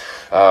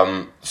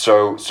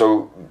 So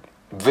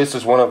this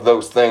is one of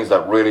those things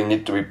that really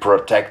need to be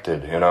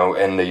protected, you know,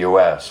 in the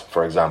US,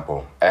 for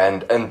example.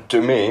 And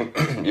to me,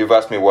 you've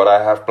asked me what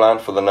I have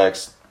planned for the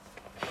next,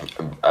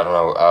 I don't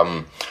know,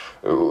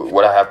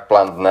 what I have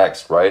planned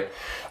next, right?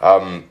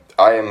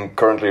 I am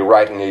currently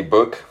writing a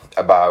book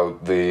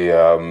about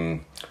the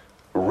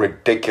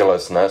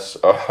ridiculousness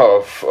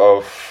of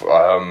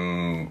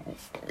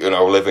you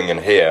know, living in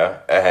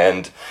here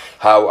and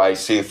how I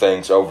see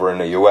things over in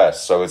the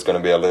US. So it's going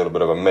to be a little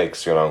bit of a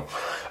mix, you know,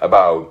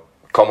 about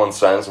common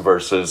sense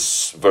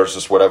versus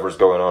whatever's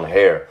going on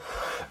here.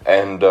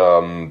 And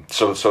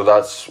so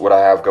that's what I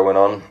have going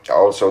on.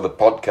 Also the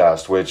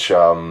podcast, which you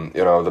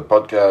know, the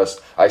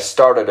podcast, I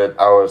started it,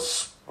 I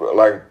was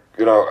like,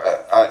 you know,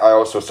 I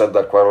also said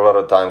that quite a lot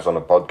of times on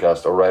the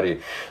podcast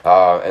already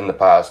in the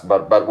past,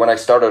 but when I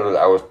started it,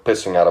 I was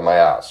pissing out of my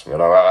ass. You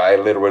know, I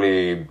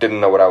literally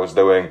didn't know what I was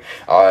doing.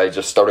 I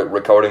just started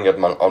recording it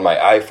on my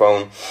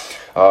iPhone.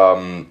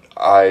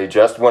 I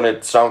just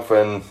wanted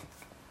something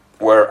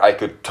where I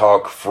could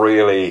talk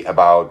freely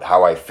about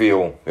how I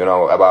feel, you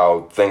know,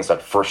 about things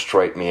that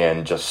frustrate me,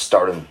 and just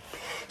starting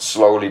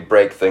slowly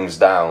break things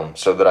down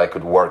so that I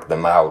could work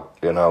them out,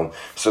 you know,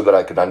 so that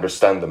I could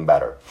understand them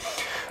better.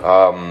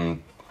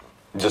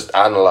 Just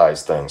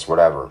analyze things,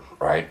 whatever,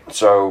 right?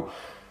 So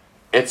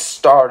it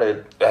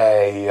started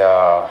as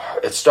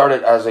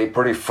a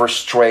pretty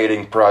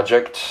frustrating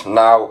project.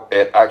 Now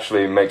it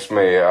actually makes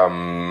me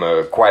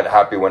quite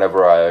happy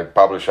whenever I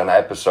publish an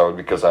episode,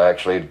 because I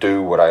actually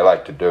do what I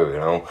like to do, you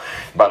know.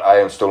 But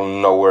I am still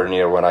nowhere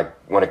near when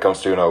it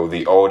comes to, you know,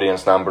 the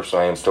audience numbers.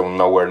 I am still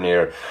nowhere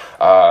near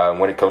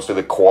when it comes to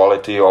the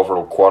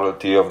overall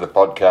quality of the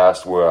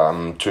podcast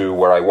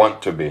where I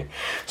want to be.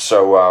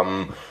 So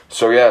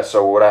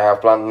what I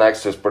have planned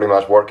next is pretty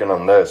much working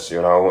on this,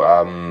 you know,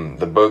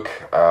 the book,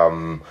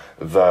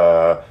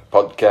 the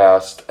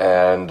podcast,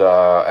 and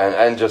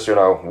just, you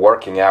know,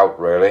 working out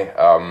really.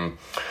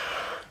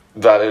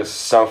 That is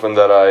something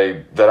that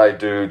I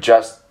do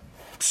just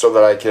so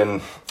that I can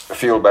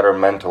feel better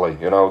mentally,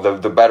 you know.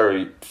 The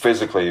better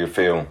physically you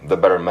feel, the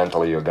better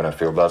mentally you're gonna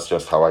feel. That's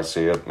just how I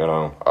see it, you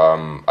know.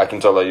 I can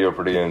tell that you're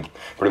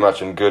pretty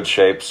much in good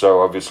shape,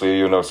 so obviously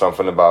you know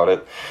something about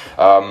it.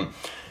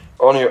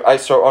 I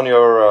saw on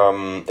your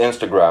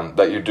Instagram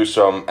that you do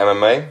some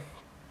MMA.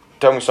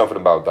 Tell me something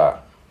about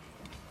that.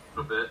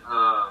 A little bit.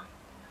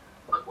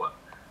 Like what?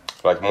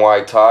 Like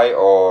Muay Thai,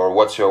 or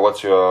what's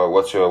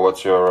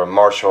your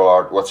martial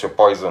art? What's your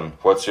poison?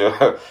 What's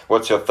your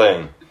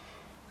thing?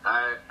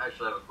 I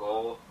actually have a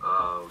goal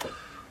of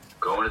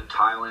going to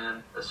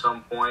Thailand at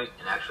some point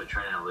and actually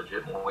training a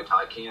legit Muay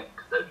Thai camp,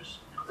 because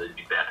that'd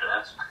be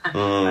badass.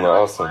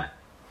 Awesome.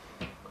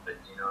 But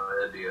you know,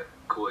 that'd be a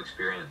cool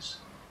experience.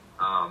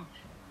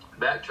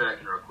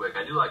 Backtracking real quick,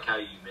 I do like how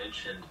you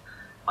mentioned,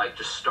 like,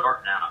 just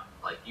starting out.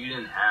 Like, you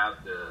didn't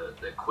have the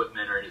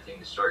equipment or anything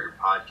to start your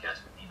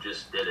podcast, but you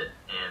just did it.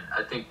 And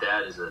I think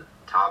that is a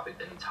topic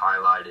that needs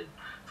highlighted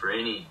for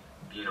any,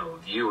 you know,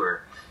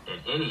 viewer in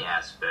any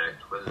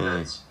aspect, whether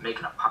that's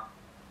making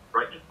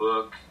writing a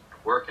book,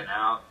 working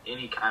out,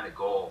 any kind of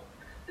goal,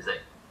 is that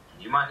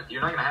you're not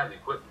going to have the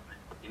equipment.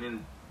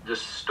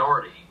 Just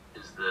starting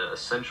is the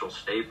essential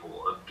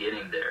staple of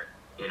getting there.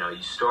 You know,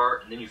 you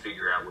start and then you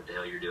figure out what the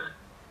hell you're doing.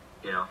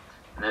 You know,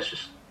 and that's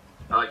just,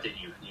 I like that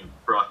you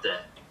brought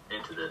that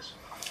into this.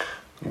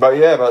 But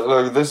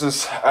look,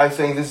 I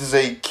think this is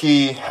a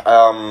key,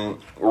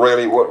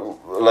 really,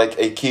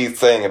 a key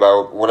thing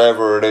about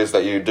whatever it is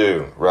that you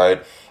do,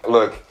 right?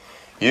 Look,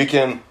 you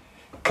can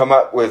come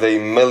up with a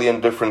million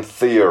different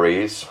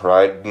theories,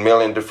 right?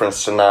 Million different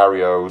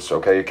scenarios,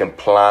 okay? You can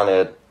plan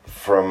it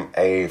from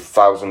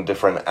 1,000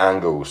 different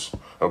angles,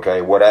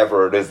 okay?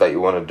 Whatever it is that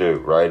you want to do,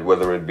 right?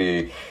 Whether it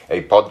be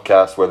a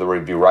podcast, whether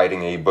it be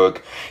writing a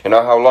book. You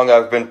know how long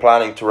I've been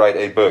planning to write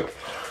a book?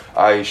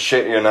 I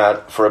shit you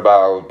not, for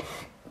about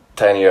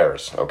 10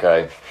 years,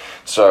 okay?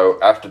 So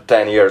after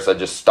 10 years, I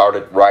just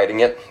started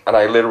writing it, and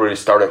I literally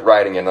started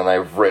writing it, and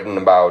I've written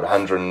about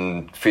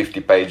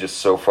 150 pages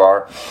so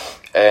far,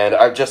 and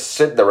I just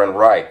sit there and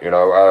write, you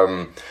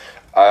know.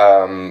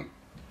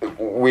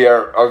 We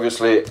are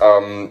obviously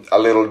a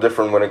little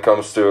different when it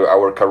comes to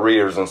our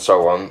careers and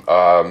so on.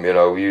 You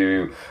know,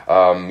 you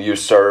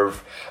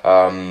serve.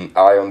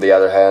 I, on the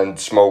other hand,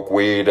 smoke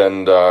weed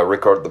and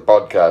record the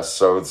podcast.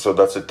 So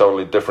that's a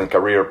totally different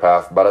career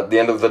path. But at the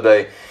end of the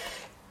day,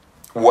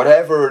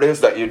 whatever it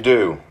is that you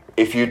do,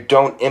 if you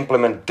don't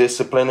implement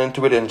discipline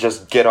into it and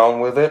just get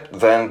on with it,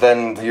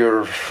 then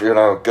you're,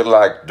 good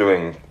luck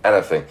doing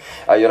anything.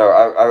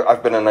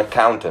 I've been an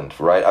accountant,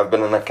 right? I've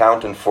been an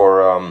accountant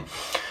for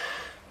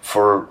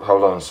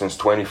since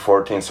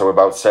 2014, so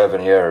about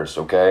 7 years,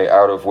 okay,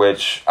 out of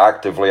which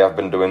actively I've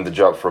been doing the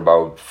job for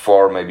about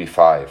 4, maybe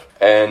 5.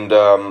 And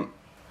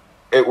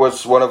it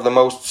was one of the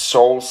most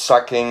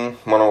soul-sucking,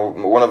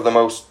 one of the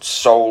most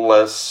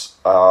soulless,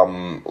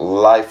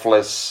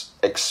 lifeless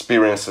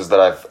experiences that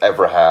I've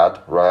ever had,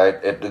 right?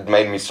 It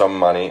made me some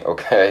money,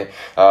 okay,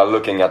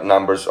 looking at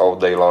numbers all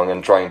day long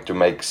and trying to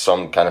make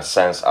some kind of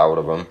sense out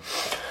of them,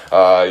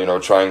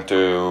 trying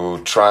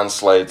to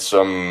translate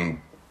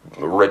some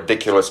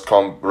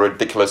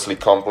ridiculously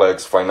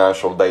complex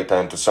financial data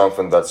into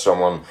something that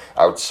someone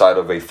outside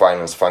of a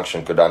finance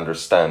function could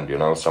understand,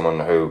 someone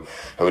who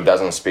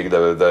doesn't speak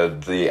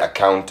the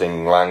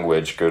accounting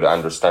language could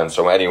understand,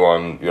 so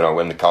anyone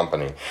in the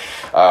company.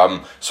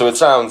 So it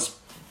sounds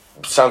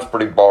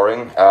pretty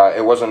boring.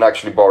 It wasn't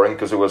actually boring,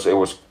 because it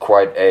was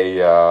quite a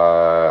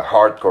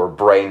hardcore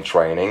brain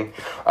training,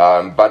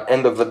 but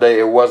end of the day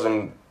it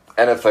wasn't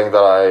anything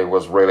that I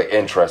was really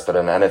interested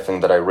in,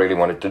 anything that I really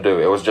wanted to do.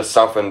 It was just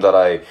something that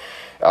I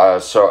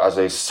saw as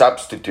a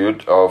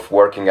substitute of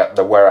working at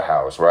the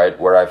warehouse, right,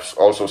 where I've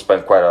also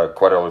spent quite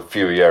a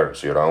few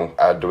years,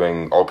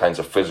 doing all kinds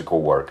of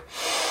physical work.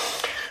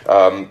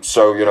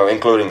 So,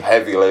 including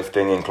heavy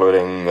lifting,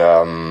 including,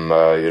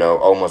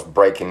 almost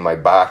breaking my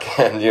back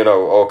and,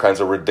 all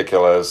kinds of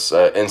ridiculous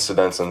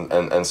incidents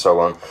and so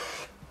on.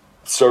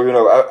 So,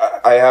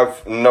 I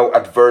have no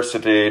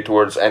adversity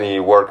towards any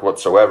work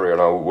whatsoever,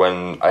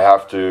 when I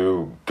have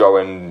to go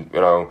and,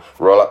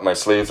 roll up my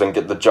sleeves and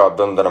get the job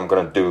done, then I'm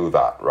going to do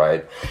that,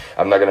 right?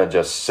 I'm not going to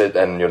just sit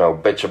and,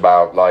 bitch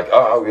about like,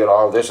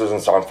 this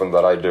isn't something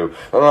that I do.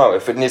 No,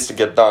 if it needs to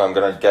get done, I'm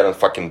going to get and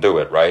fucking do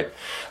it, right?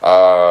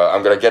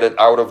 I'm going to get it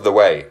out of the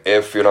way.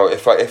 If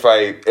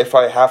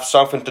I have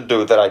something to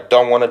do that I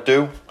don't want to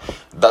do,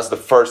 that's the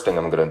first thing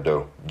I'm going to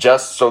do.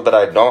 Just so that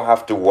I don't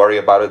have to worry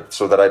about it,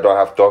 so that I don't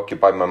have to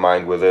occupy my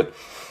mind with it.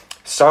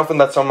 Something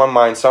that's on my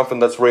mind, something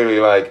that's really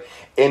like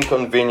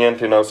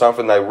inconvenient,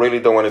 something I really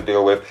don't want to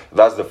deal with,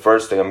 that's the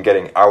first thing I'm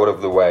getting out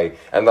of the way.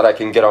 And that I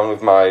can get on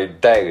with my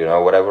day,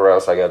 whatever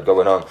else I got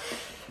going on.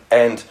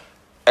 And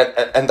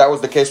that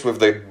was the case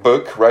with the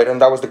book, right? And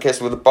that was the case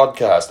with the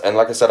podcast. And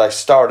like I said, I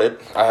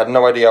had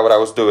no idea what I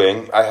was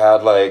doing. I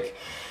had like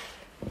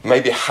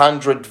maybe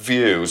 100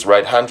 views,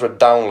 right, 100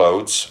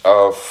 downloads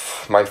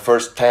of my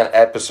first 10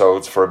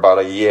 episodes for about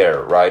a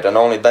year, right, and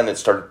only then it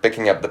started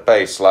picking up the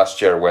pace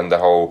last year when the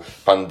whole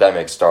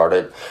pandemic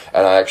started,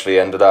 and I actually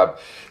ended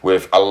up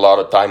with a lot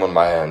of time on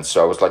my hands.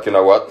 So I was like, you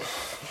know what,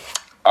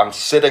 I'm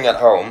sitting at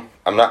home,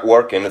 I'm not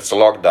working, it's a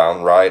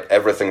lockdown, right,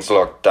 everything's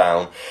locked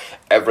down,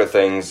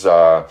 everything's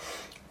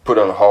put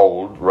on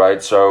hold,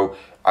 right, so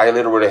I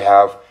literally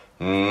have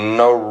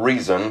no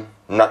reason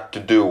not to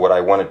do what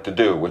I wanted to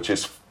do, which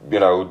is,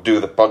 do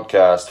the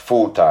podcast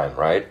full time,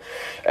 right?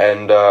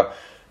 And I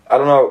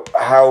don't know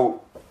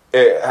how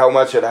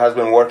much it has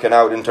been working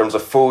out in terms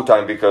of full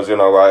time, because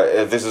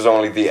this is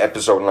only the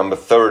episode number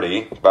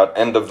 30. But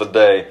end of the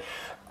day,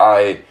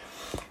 I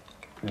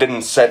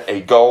didn't set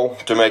a goal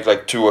to make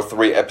like 2 or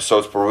 3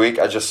 episodes per week.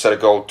 I just set a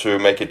goal to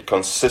make it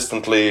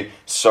consistently,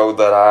 so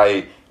that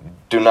I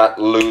do not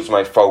lose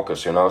my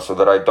focus, so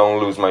that I don't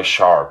lose my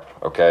sharp,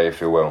 okay,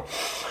 if you will.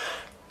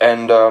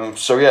 And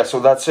so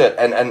that's it.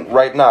 And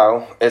right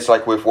now it's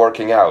like with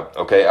working out.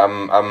 Okay,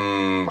 I'm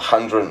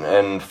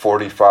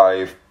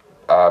 145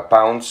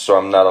 pounds, so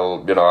I'm not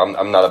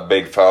I'm not a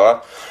big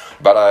fella,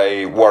 but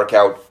I work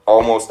out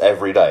almost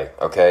every day.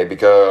 Okay,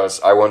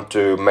 because I want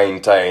to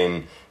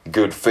maintain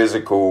good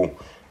physical,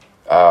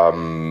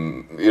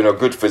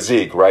 good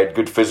physique, right?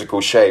 Good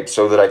physical shape,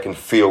 so that I can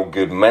feel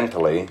good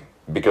mentally.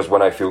 Because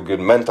when I feel good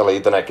mentally,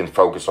 then I can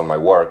focus on my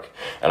work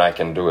and I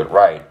can do it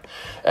right.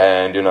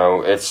 And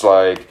it's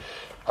like,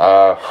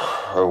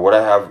 what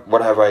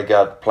have I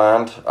got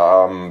planned?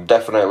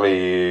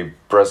 Definitely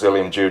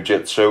Brazilian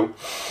Jiu-Jitsu.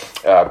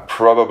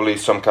 Probably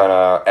some kind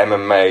of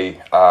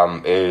MMA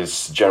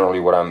is generally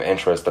what I'm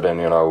interested in.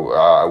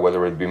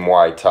 Whether it be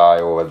Muay Thai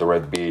or whether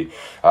it be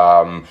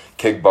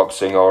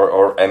kickboxing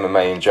or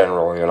MMA in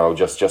general.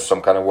 Just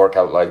some kind of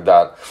workout like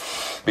that.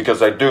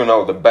 Because I do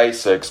know the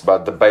basics,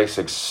 but the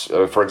basics,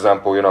 for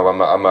example,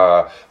 I'm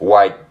a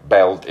white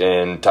belt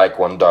in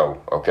Taekwondo,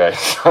 okay?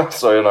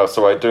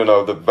 So I do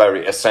know the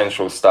very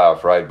essential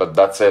stuff, right? But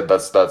that's it,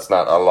 that's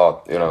not a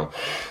lot,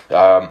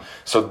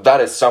 So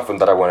that is something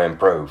that I want to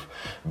improve.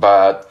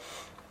 But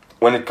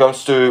when it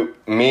comes to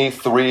me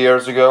 3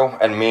 years ago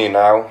and me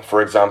now,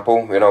 for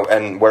example,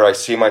 and where I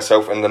see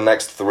myself in the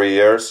next 3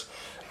 years,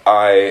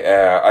 I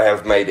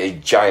have made a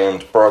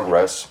giant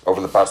progress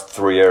over the past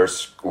 3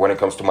 years when it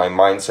comes to my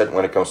mindset,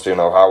 when it comes to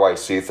how I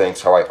see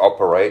things, how I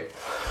operate,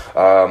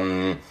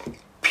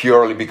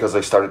 purely because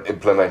I started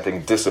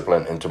implementing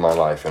discipline into my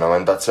life,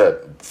 and that's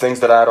it.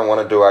 Things that I don't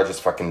want to do, I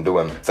just fucking do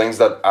them. Things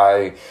that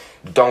I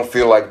don't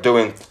feel like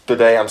doing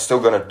today, I'm still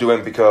gonna do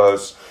them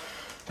because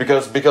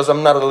because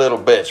I'm not a little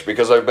bitch,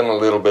 because I've been a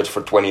little bitch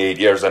for 28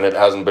 years and it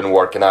hasn't been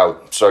working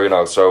out.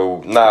 So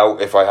so now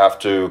if I have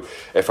to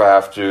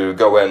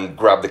go and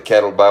grab the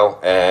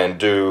kettlebell and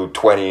do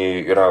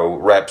 20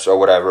 reps or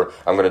whatever,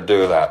 I'm gonna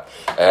do that,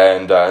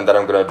 and then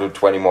I'm gonna do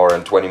 20 more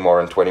and 20 more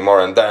and 20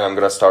 more, and then I'm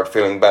gonna start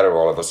feeling better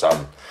all of a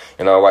sudden.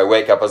 I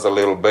wake up as a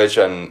little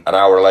bitch and an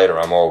hour later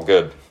I'm all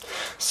good.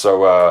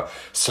 So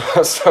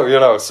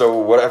so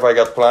whatever I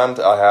got planned,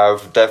 I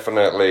have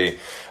definitely.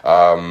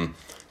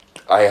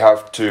 I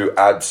have to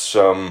add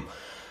some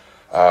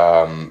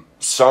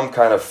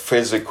kind of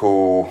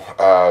physical,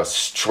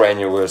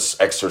 strenuous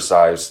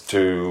exercise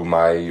to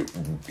my,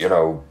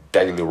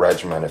 daily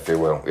regimen, if you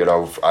will.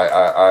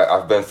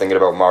 I've been thinking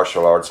about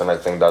martial arts, and I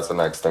think that's the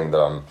next thing that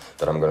I'm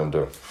gonna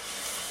do.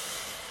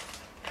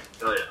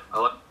 Oh yeah, I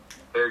like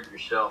compared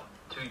yourself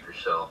to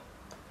yourself,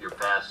 your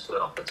past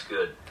self. That's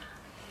good.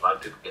 A lot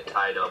of people get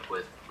tied up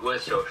with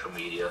social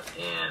media,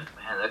 and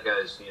man, that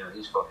guy's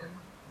he's fucking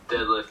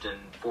deadlifting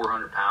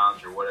 400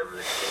 pounds or whatever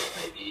the case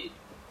may be,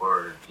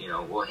 or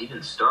well, he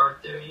didn't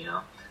start there,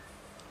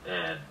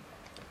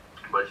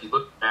 but if you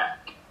look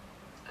back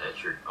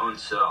at your own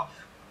self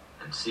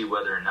and see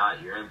whether or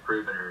not you're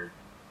improving or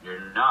you're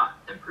not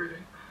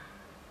improving,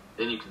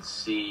 then you can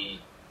see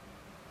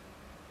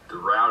the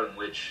route in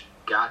which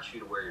got you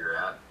to where you're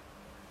at,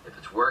 if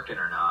it's working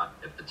or not.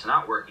 If it's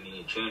not working, you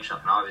need to change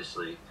something,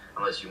 obviously,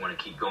 unless you want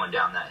to keep going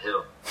down that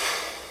hill.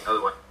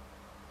 Otherwise,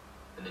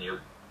 and then you'll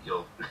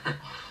you'll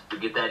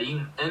get that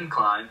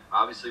incline.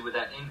 Obviously, with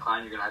that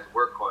incline, you're going to have to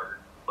work harder.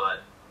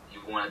 But you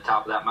want to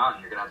top of that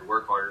mountain, you're going to have to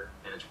work harder,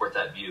 and it's worth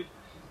that view.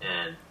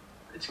 And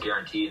it's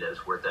guaranteed that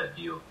it's worth that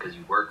view because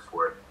you work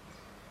for it.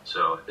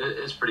 So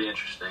it's pretty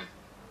interesting.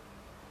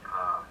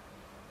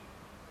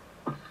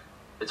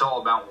 It's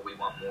all about what we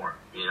want more,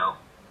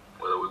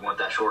 whether we want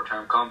that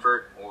short-term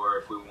comfort or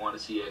if we want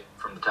to see it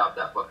from the top of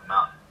that fucking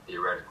mountain,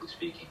 theoretically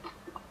speaking.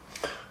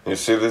 You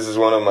see, this is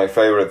one of my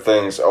favorite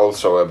things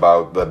also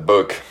about the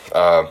book.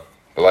 One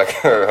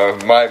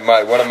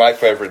of my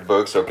favorite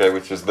books,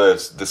 which is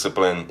this,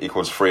 Discipline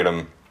Equals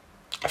Freedom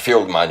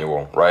Field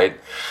Manual, right?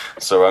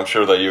 So I'm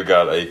sure that you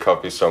got a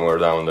copy somewhere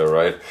down there,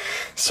 right?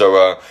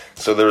 So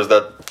there's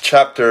that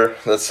chapter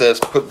that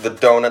says, put the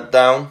donut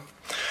down.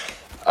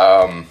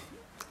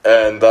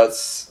 And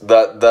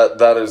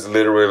that is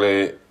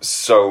literally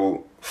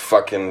so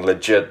fucking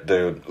legit,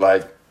 dude.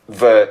 Like,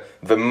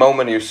 the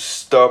moment you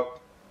stop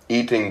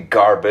eating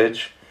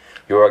garbage,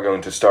 you are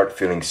going to start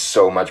feeling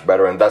so much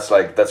better. And that's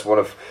one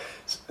of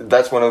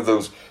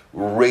those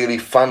really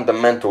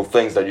fundamental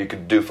things that you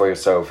could do for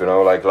yourself,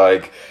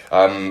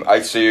 I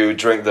see you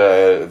drink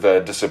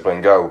the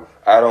Discipline Go.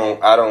 I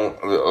don't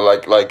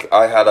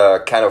I had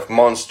a can of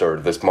Monster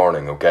this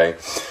morning, okay?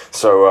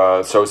 So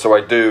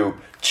I do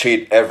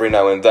cheat every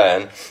now and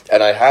then,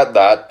 and I had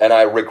that, and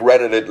I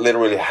regretted it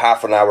literally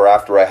half an hour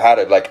after I had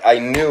it. Like, I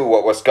knew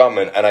what was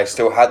coming, and I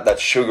still had that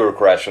sugar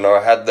crash.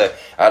 I had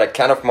a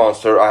can of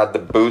Monster, I had the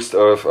boost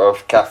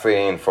of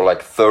caffeine for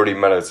like 30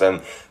 minutes,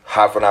 and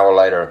half an hour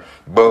later,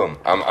 boom,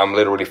 I'm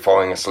literally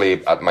falling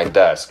asleep at my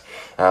desk,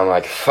 and I'm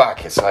like,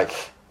 fuck, it's like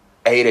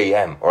 8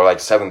 a.m. or like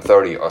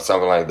 7:30 or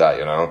something like that,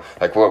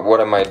 like what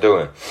am I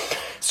doing?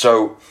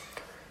 So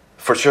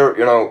for sure,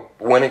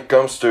 when it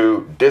comes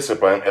to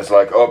discipline, it's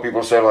like,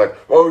 people say like,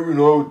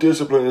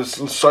 discipline is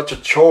such a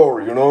chore,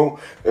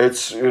 it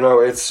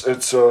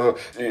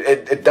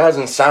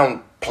doesn't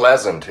sound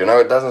pleasant,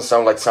 it doesn't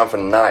sound like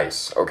something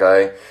nice,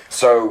 okay?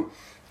 So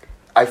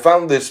I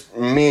found this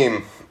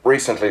meme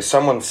recently.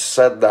 Someone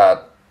said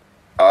that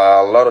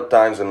a lot of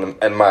times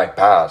in my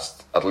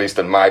past, at least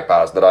in my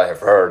past that I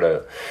have heard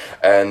it,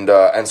 and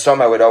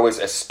somehow it always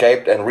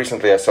escaped. And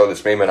recently I saw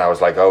this meme and I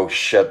was like, oh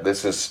shit,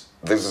 this is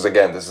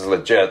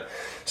legit.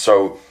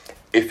 So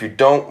if you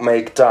don't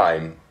make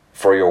time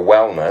for your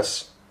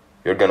wellness,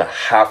 you're gonna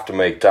have to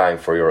make time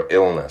for your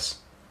illness.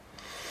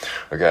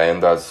 Okay,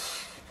 and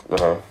that's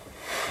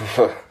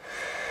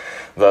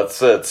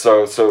that's it.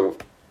 So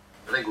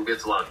I think what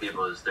gets a lot of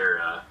people is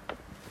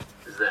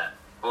is that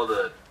all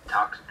the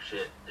toxic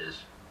shit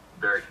is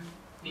very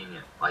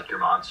convenient, like your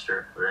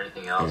Monster or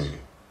anything else.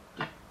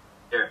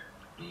 Here,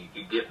 you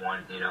could get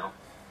one,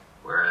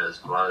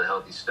 whereas a lot of the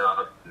healthy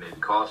stuff maybe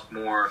costs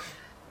more,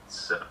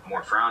 it's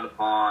more frowned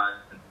upon,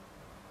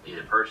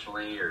 either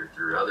personally or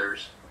through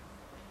others.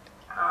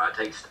 It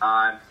takes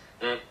time,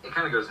 and it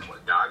kind of goes in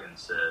what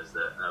Goggins says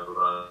that I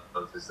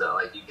love, is that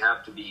like you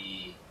have to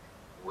be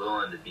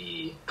willing to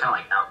be kind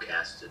of like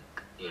outcasted,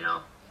 You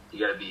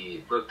gotta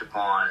be looked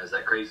upon as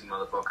that crazy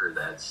motherfucker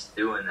that's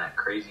doing that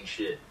crazy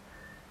shit.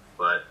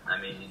 But,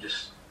 you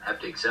just have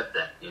to accept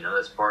that,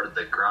 that's part of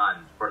the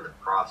grind, part of the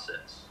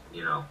process,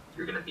 you're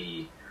gonna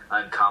be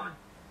uncommon.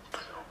 So.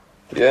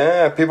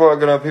 Yeah, people are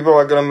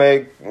gonna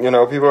make,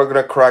 people are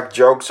gonna crack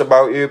jokes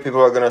about you,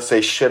 people are gonna say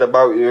shit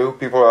about you,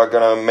 people are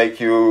gonna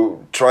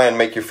try and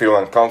make you feel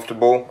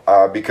uncomfortable,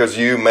 because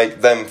you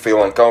make them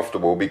feel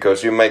uncomfortable,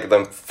 because you make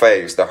them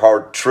face the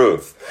hard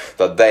truth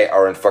that they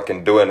aren't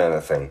fucking doing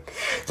anything,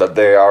 that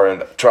they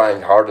aren't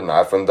trying hard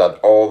enough, and that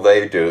all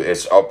they do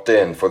is opt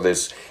in for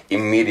this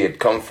immediate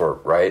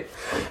comfort, right?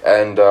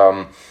 And,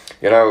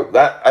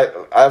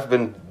 I've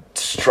been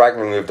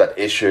struggling with that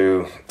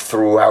issue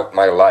throughout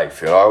my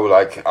life,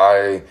 like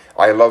I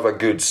love a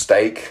good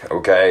steak,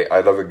 okay,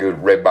 I love a good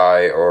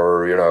ribeye,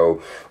 or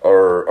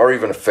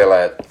even a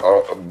fillet,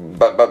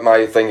 but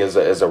my thing is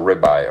a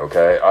ribeye,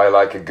 okay, I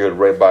like a good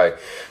ribeye,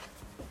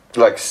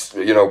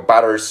 like,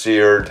 batter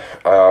seared,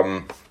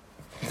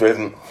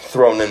 then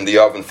thrown in the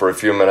oven for a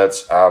few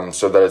minutes,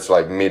 so that it's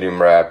like medium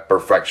rare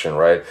perfection,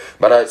 right?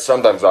 But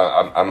sometimes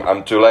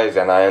I'm too lazy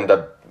and I end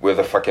up with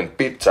a fucking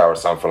pizza or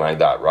something like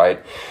that,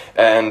 right?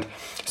 And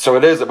so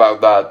it is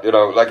about that,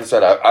 like I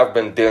said, I've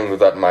been dealing with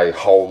that my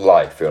whole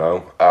life,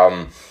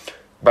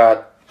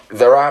 but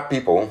there are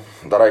people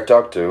that I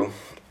talk to,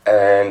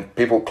 and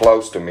people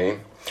close to me,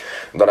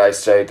 that I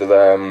say to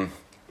them,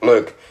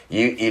 look,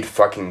 you eat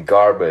fucking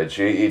garbage,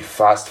 you eat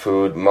fast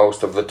food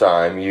most of the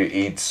time, you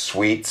eat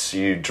sweets,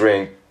 you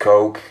drink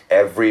Coke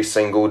every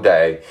single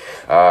day,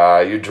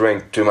 you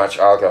drink too much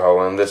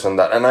alcohol and this and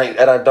that, and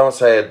I don't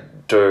say it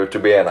to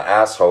be an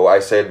asshole, I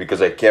say it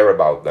because I care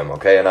about them,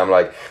 okay? And I'm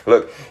like,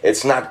 look,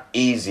 it's not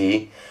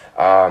easy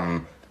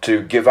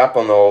to give up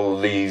on all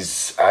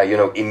these,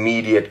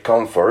 immediate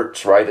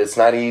comforts, right? It's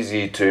not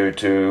easy to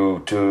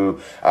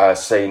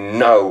say,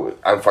 no,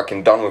 I'm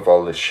fucking done with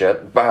all this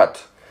shit,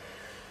 but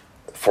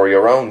for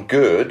your own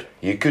good,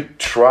 you could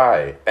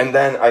try. And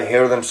then I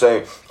hear them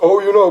saying,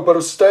 oh, but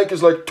a steak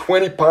is like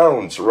 20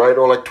 pounds, right?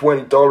 Or like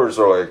 $20,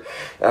 or like,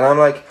 and I'm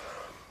like,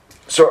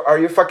 so are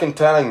you fucking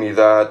telling me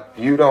that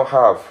you don't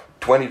have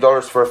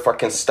 $20 for a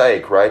fucking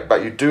steak, right?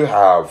 But you do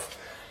have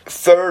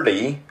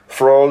 30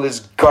 for all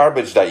this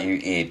garbage that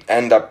you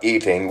end up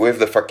eating with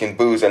the fucking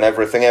booze and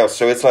everything else.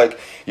 So it's like,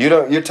 you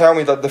tell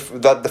me that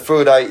the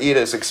food I eat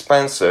is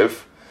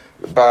expensive,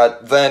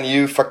 but then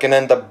you fucking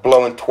end up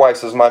blowing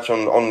twice as much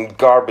on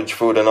garbage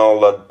food and all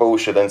that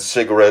bullshit and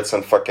cigarettes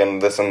and fucking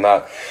this and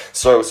that.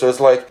 So it's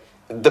like,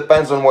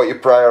 depends on what you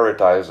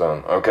prioritize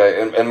on,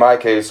 okay? In my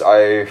case,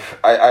 I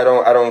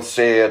don't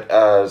see it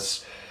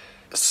as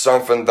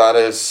something that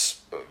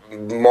is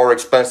more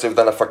expensive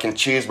than a fucking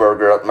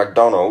cheeseburger at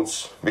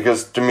McDonald's,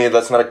 because to me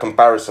that's not a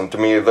comparison. To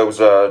me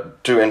those are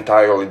two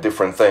entirely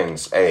different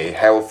things. A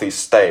healthy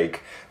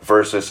steak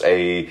versus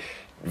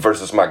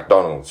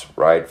McDonald's,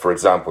 right? For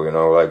example,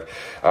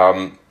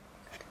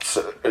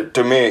 so,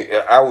 to me,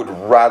 I would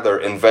rather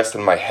invest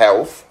in my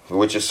health,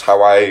 which is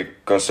how I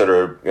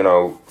consider,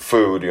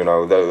 food,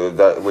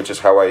 which is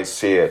how I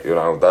see it,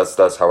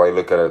 that's how I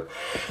look at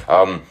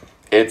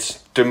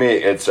it. To me,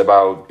 it's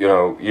about,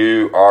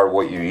 you are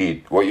what you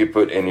eat, what you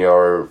put in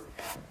your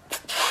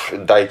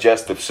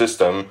digestive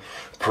system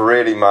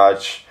pretty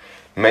much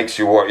makes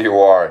you what you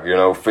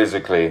are,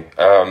 physically,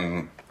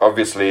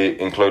 obviously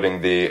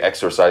including the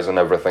exercise and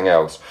everything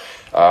else.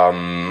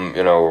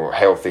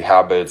 Healthy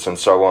habits and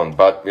so on.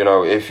 But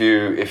if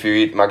you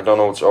eat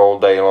McDonald's all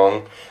day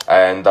long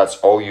and that's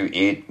all you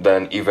eat,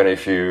 then even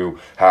if you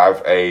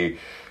have a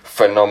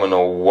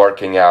phenomenal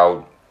working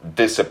out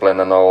discipline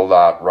and all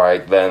that,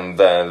 right,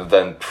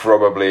 then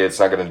probably it's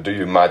not going to do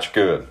you much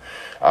good.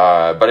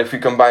 But if you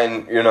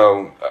combine,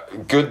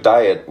 good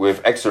diet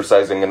with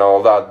exercising and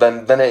all that,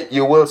 then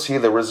you will see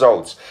the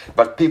results.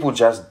 But people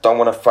just don't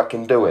want to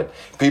fucking do it.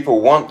 People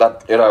want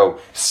that,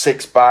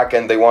 six pack,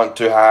 and they want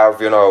to have,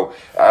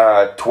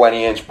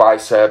 20-inch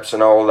biceps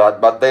and all that,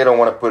 but they don't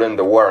want to put in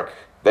the work.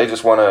 They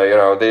just want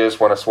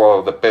to,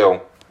 swallow the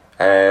pill.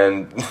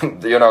 And,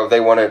 they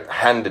want it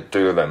handed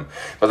to them.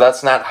 But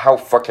that's not how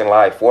fucking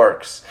life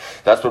works.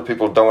 That's what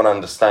people don't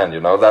understand,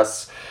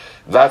 That's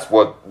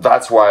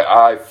why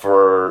I,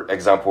 for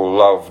example,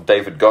 love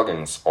David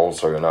Goggins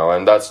also,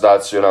 and that's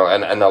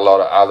and a lot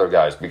of other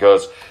guys,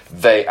 because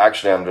they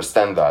actually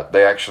understand that.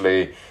 They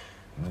actually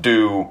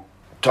do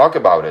talk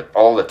about it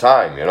all the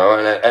time,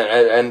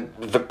 and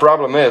the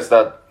problem is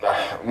that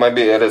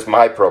maybe it is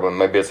my problem,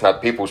 maybe it's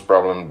not people's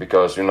problem,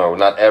 because,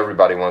 not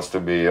everybody wants to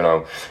be,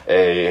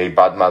 a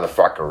bad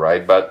motherfucker,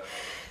 right? But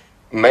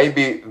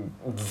maybe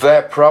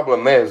the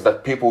problem is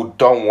that people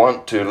don't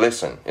want to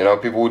listen.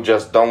 People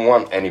just don't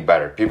want any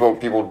better.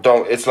 People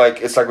don't. It's like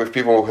with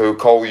people who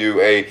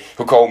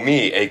call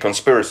me a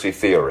conspiracy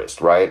theorist,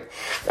 right?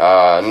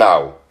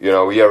 Now,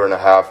 a year and a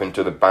half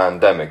into the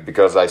pandemic,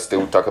 because I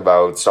still talk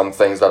about some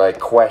things that I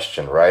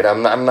question, right?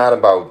 I'm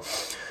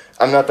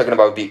not talking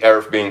about the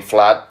earth being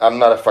flat. I'm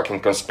not a fucking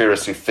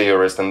conspiracy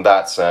theorist in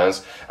that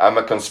sense. I'm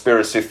a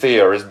conspiracy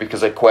theorist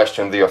because I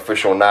question the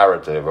official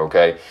narrative,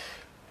 okay?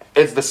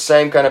 It's the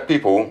same kind of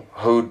people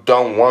who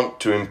don't want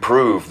to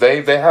improve.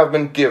 They have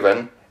been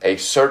given a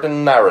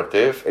certain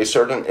narrative, a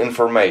certain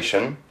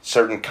information,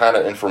 certain kind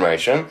of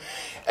information,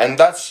 and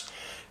that's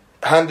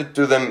handed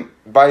to them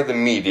by the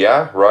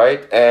media,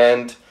 right?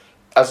 And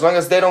as long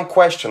as they don't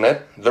question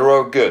it, they're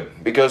all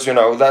good. Because,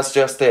 that's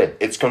just it.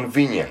 It's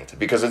convenient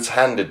because it's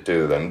handed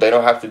to them. They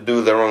don't have to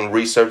do their own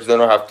research. They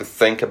don't have to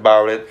think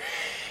about it.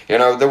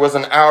 There was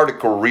an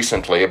article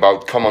recently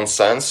about common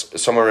sense,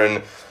 somewhere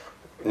in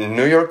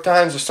New York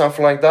Times or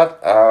something like that,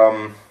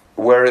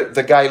 where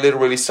the guy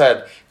literally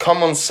said,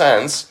 common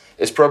sense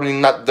is probably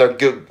not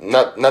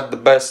the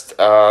best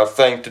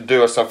thing to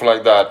do or something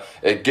like that,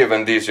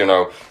 given these,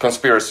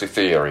 conspiracy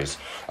theories.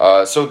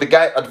 So the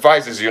guy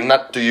advises you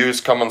not to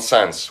use common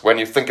sense when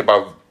you think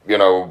about,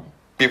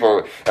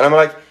 people. And I'm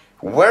like,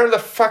 where the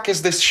fuck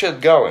is this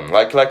shit going?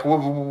 Like,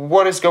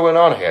 what is going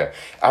on here?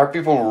 Are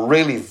people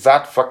really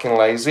that fucking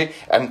lazy?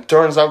 And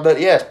turns out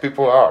that yes,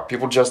 people are.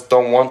 People just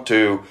don't want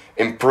to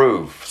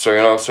improve.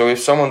 So, so if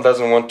someone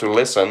doesn't want to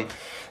listen,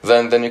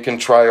 then you can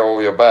try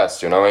all your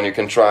best, and you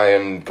can try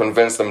and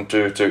convince them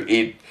to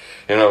eat,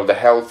 the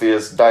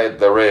healthiest diet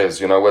there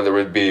is, whether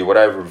it be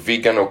whatever,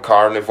 vegan or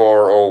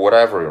carnivore or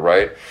whatever,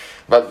 right?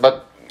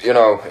 But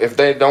if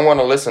they don't want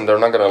to listen, they're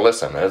not going to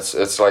listen.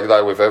 It's like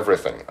that with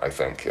everything, I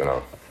think,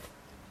 I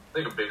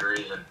think a big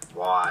reason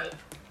why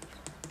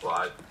a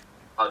lot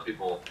of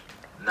people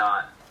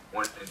not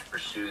wanting to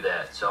pursue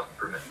that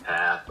self-improvement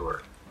path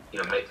or,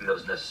 making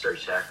those necessary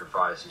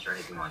sacrifices or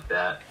anything like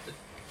that,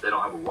 they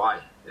don't have a why.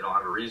 They don't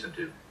have a reason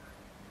to.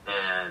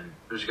 And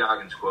there's a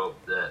Goggins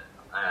quote that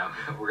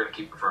we're going to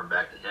keep referring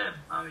back to him.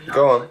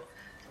 Go on.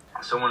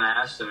 Someone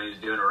asked him, he was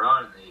doing a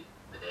run, and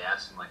they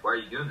asked him, like, why are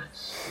you doing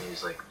this? And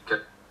he's like,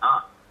 because I'm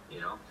not,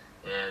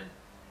 And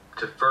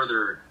to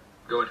further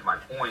go into my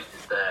point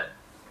is that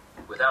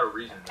without a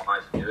reason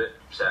why to do it,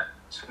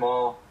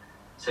 small,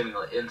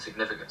 seemingly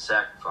insignificant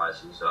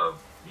sacrifices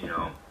of,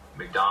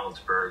 McDonald's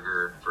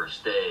burger for a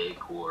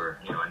steak or,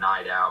 a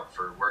night out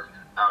for working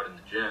out in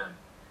the gym.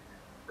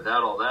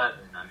 Without all that,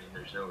 then,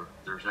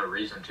 there's no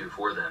reason to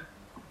for them.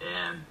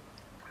 And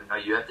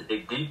you have to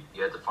dig deep.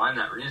 You have to find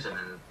that reason.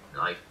 And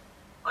like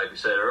we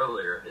said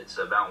earlier, it's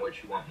about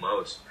what you want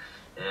most.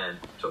 And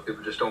so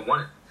people just don't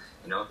want it.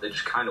 They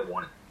just kind of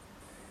want it.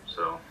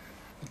 So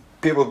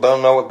people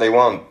don't know what they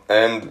want,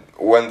 and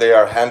when they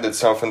are handed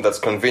something that's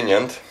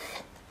convenient,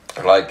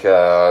 like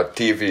a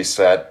TV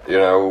set,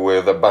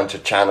 with a bunch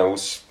of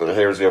channels,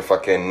 here's your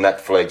fucking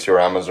Netflix, your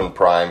Amazon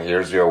Prime,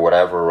 here's your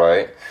whatever,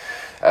 right?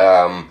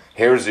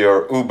 Here's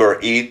your Uber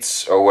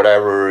Eats or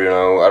whatever,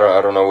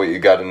 I don't know what you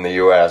got in the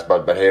US,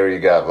 but here you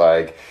got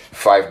like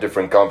 5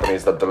 different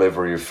companies that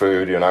deliver you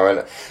food,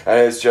 and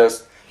it's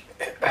just.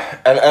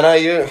 And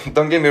I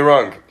don't get me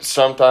wrong.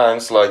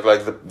 Sometimes, like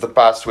the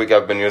past week,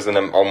 I've been using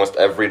them almost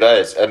every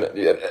day, and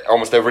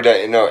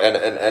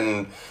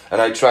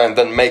I try and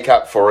then make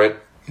up for it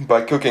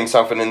by cooking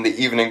something in the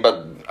evening.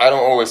 But I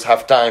don't always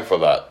have time for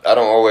that. I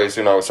don't always,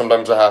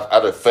 Sometimes I have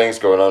other things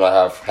going on. I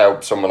have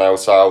helped someone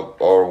else out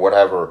or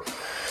whatever.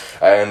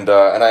 And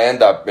I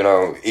end up,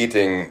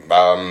 eating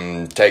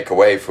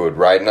takeaway food,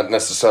 right? Not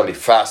necessarily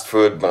fast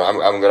food, but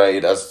I'm gonna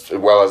eat as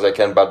well as I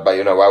can. But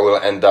I will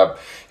end up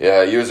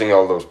using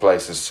all those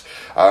places.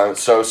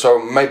 So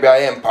maybe I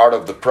am part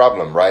of the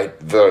problem, right?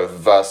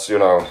 Thus,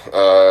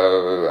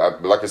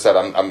 like I said,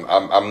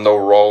 I'm no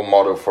role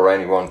model for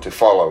anyone to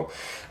follow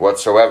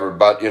whatsoever.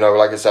 But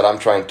like I said, I'm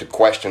trying to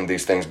question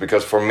these things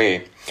because for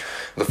me,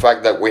 the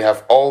fact that we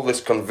have all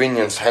this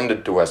convenience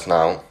handed to us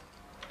now,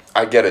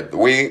 I get it.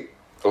 We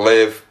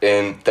live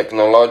in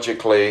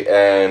technologically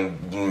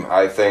and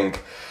I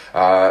think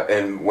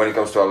and when it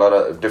comes to a lot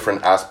of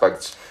different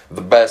aspects,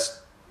 the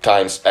best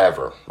times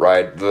ever,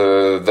 right?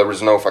 There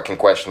is no fucking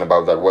question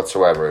about that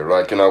whatsoever.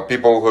 Like,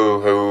 people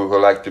who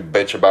like to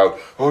bitch about,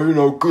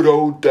 good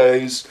old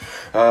days.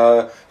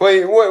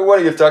 Wait, what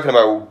are you talking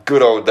about,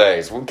 good old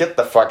days? Well, get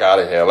the fuck out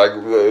of here. Like,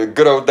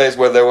 good old days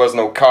where there was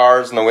no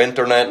cars, no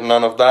internet,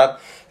 none of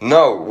that.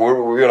 No,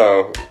 we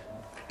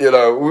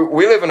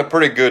live in a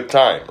pretty good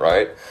time,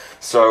 right?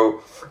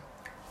 So,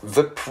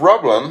 the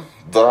problem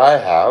that I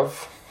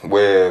have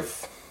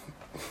with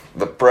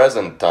the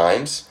present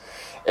times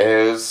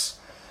is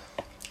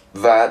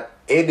that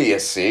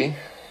idiocy,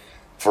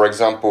 for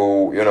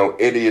example,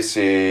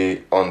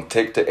 idiocy on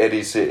TikTok,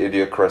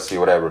 idiocracy,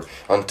 whatever,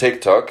 on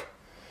TikTok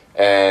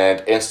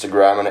and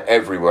Instagram and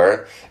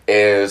everywhere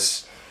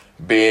is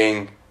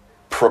being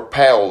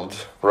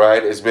propelled,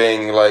 right? It's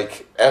being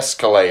like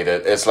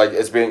escalated. It's like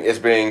it's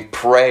being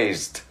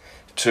praised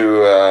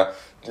to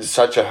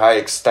such a high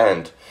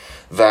extent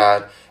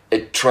that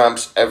it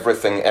trumps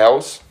everything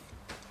else.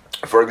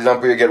 For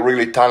example, you get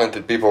really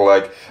talented people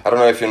like, I don't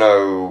know if you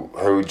know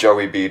who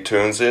Joey B.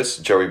 Toons is,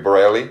 Joey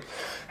Borelli.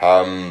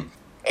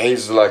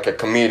 He's like a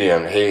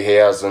comedian. He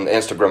has an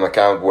Instagram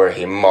account where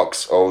he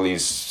mocks all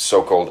these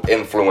so-called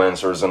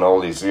influencers and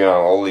all these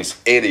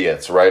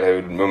idiots, right,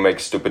 who make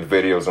stupid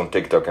videos on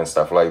TikTok and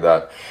stuff like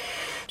that.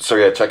 So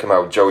yeah, check him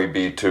out, Joey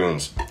B.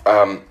 Toons.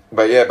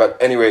 But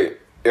anyway,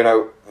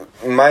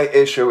 my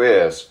issue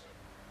is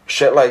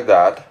shit like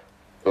that,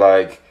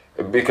 like,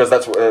 because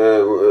that's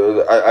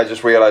I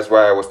just realized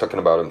why I was talking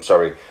about him.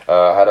 Sorry,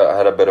 I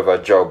had a bit of a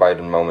Joe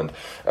Biden moment.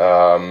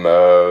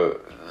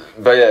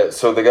 But yeah,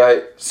 so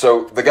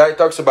the guy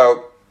talks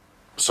about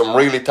some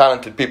really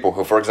talented people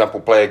who, for example,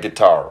 play a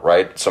guitar,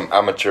 right? Some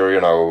amateur,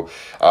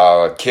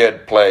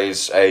 kid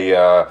plays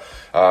a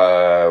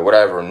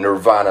whatever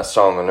Nirvana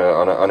song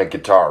on a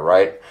guitar,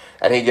 right?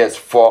 And he gets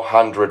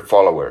 400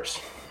 followers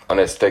on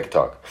his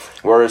TikTok.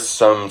 Whereas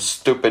some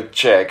stupid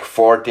chick,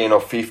 14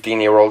 or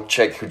 15-year-old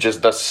chick who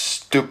just does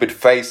stupid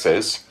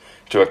faces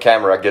to a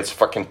camera gets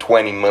fucking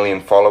 20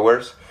 million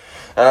followers.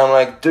 And I'm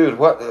like, dude,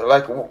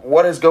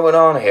 what is going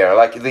on here?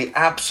 Like, the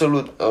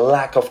absolute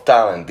lack of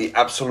talent, the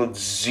absolute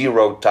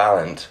zero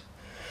talent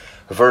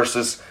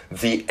versus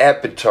the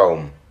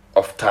epitome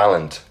of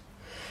talent.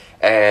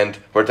 And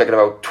we're talking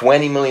about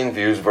 20 million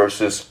views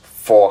versus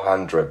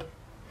 400.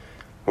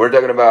 We're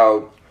talking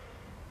about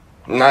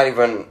not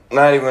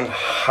even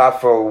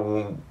half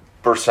a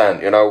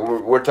percent,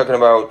 we're talking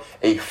about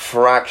a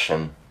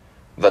fraction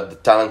that the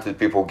talented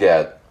people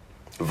get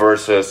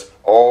versus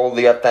all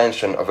the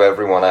attention of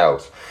everyone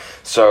else.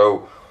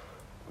 So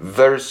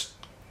there's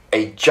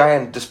a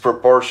giant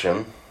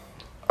disproportion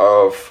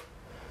of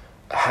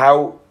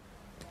how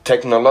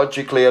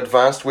technologically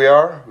advanced we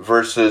are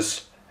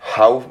versus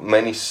how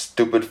many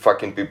stupid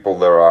fucking people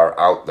there are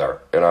out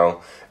there,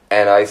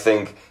 And I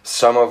think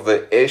some of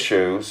the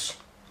issues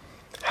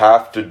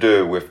have to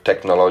do with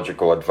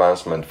technological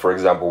advancement. For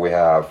example, we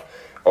have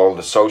all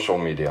the social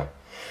media.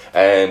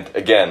 And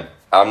again,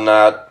 I'm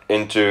not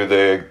into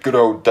the good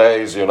old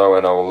days, and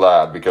all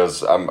that,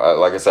 because I'm,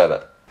 like I said,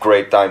 a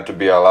great time to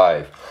be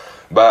alive.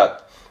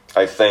 But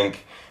I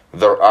think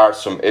there are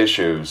some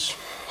issues,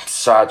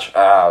 such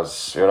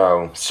as,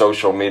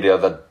 social media,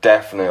 that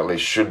definitely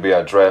should be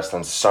addressed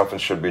and something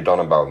should be done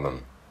about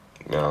them,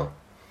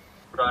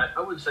 Right. I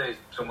wouldn't say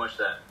so much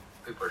that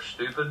people are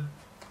stupid,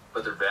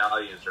 but their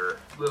values are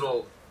a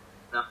little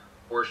not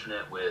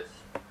proportionate with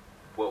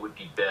what would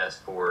be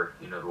best for,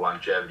 the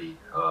longevity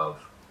of,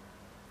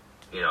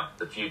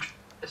 the future,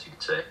 as you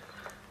could say.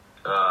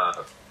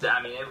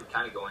 It would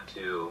kind of go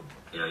into,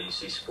 you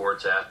see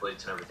sports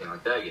athletes and everything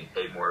like that getting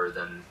paid more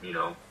than,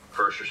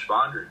 first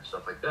responders and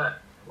stuff like that.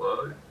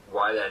 Well,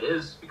 why that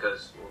is,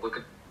 because look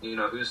at,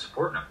 who's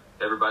supporting them.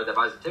 Everybody that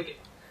buys a ticket.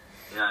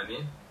 You know what I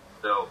mean?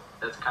 So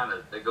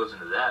that goes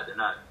into that. They're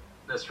not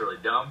necessarily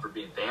dumb for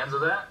being fans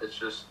of that. It's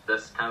just,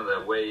 that's kind of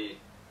the way,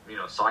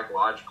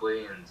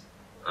 psychologically and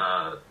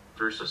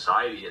through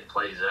society it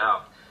plays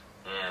out.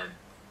 And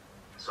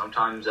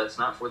sometimes that's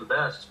not for the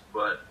best,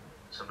 but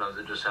sometimes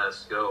it just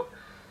has to go.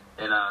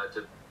 And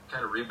to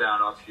kind of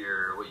rebound off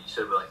what you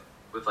said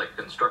with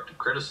constructive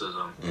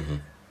criticism, mm-hmm.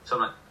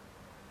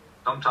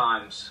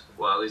 Sometimes,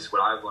 well, at least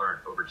what I've learned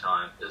over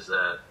time is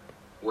that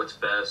what's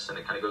best, and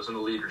it kind of goes into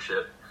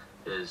leadership,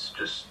 is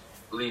just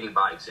leading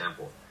by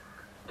example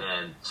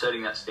and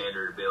setting that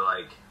standard to be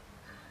like,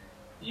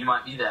 you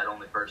might be that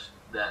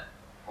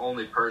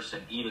only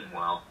person eating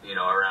well,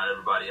 around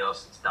everybody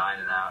else that's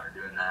dining out or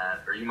doing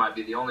that, or you might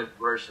be the only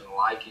person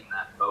liking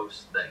that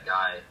post, that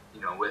guy,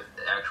 with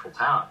the actual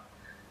talent,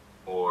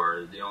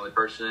 or the only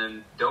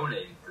person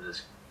donating to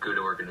this good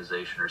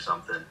organization or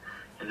something.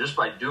 And just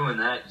by doing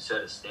that, you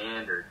set a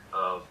standard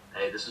of,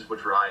 hey, this is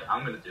what's right.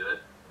 I'm going to do it.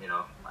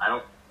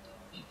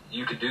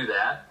 You could do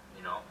that.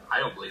 I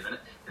don't believe in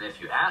it. And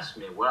if you ask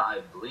me what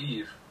I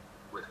believe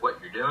with what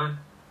you're doing,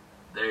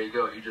 there you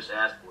go. You just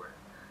asked for it.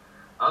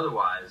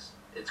 Otherwise,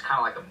 it's kind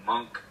of like a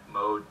monk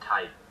mode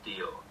type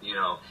deal.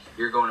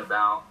 You're going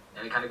about,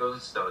 and it kind of goes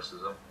with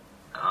stoicism,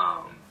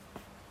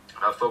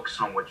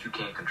 focusing on what you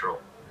can't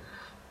control.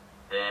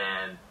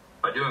 And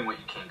by doing what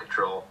you can't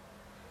control,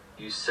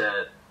 you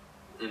set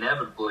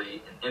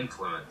inevitably an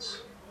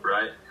influence,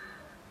 right,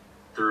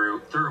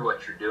 through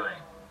what you're doing.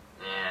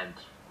 And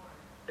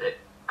it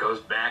goes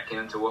back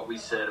into what we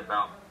said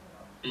about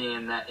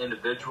being that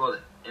individual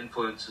that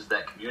influences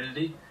that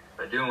community.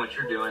 By doing what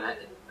you're doing,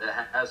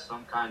 that has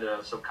some kind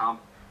of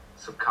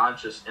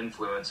subconscious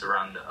influence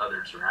around the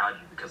others around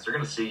you, because they're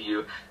going to see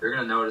you, they're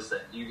going to notice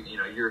that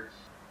you're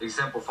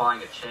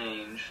exemplifying a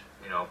change,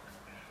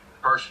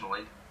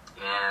 personally,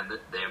 and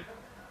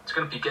it's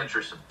going to pique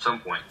interest at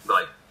some point.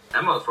 Like,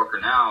 that motherfucker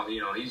now,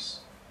 he's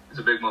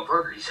a big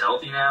motherfucker. He's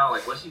healthy now.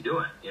 Like, what's he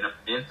doing? You know what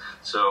I mean?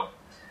 So,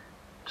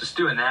 just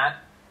doing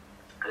that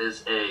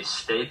is a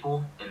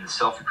staple in the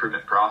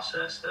self-improvement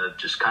process of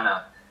just kind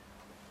of,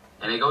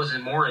 and it goes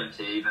more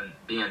into even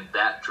being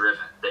that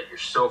driven, that you're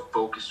so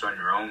focused on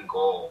your own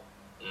goal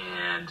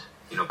and,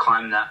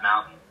 climbing that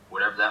mountain,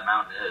 whatever that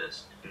mountain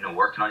is,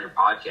 working on your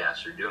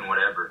podcast or doing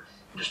whatever,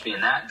 and just being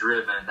that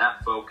driven,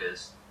 that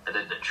focused, that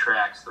it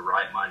attracts the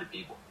right-minded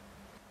people.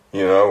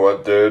 You know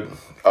what, dude?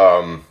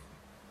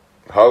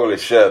 Holy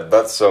shit,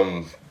 that's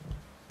some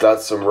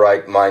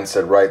right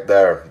mindset right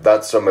there.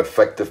 That's some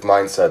effective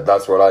mindset.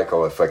 That's what I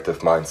call effective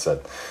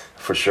mindset,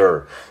 for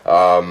sure.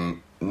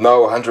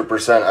 No,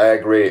 100%. I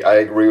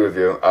agree with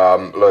you.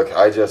 Look,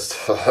 I just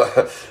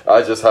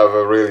have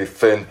a really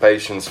thin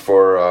patience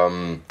for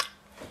I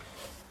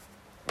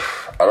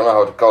don't know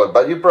how to call it,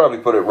 but you probably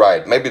put it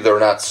right. Maybe they're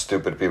not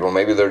stupid people.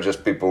 Maybe they're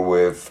just people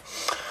with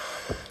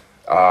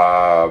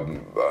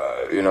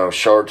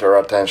shorter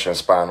attention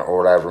span or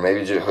whatever.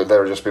 Maybe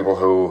they're just people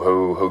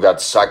who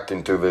got sucked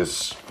into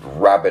this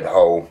rabbit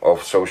hole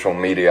of social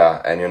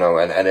media, and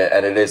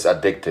it is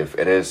addictive.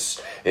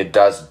 It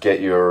does get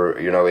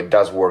it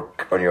does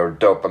work on your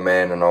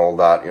dopamine and all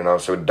that,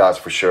 so it does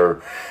for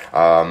sure.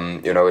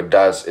 It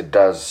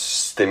does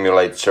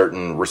stimulate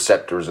certain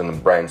receptors in the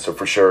brain, so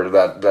for sure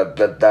that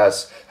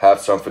does have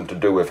something to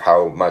do with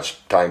how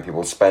much time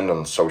people spend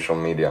on social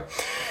media.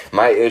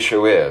 My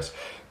issue is,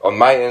 on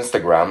my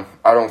Instagram,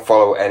 I don't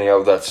follow any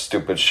of that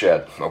stupid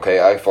shit, okay?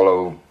 I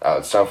follow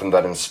something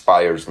that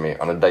inspires me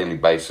on a daily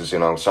basis,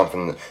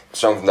 something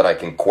that I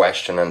can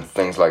question and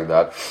things like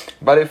that.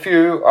 But if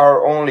you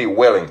are only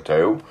willing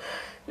to,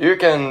 you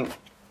can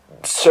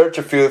search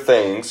a few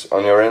things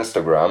on your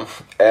Instagram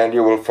and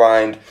you will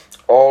find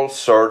all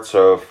sorts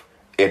of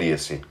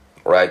idiocy,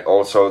 right?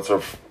 All sorts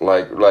of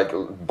like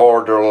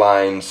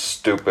borderline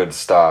stupid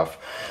stuff.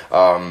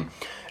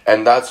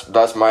 And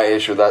that's my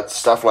issue, that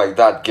stuff like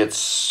that gets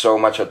so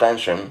much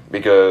attention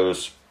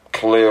because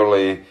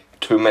clearly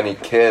too many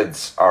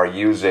kids are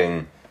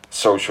using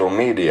social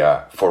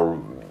media for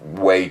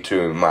way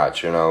too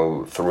much,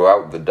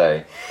 throughout the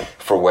day,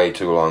 for way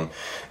too long.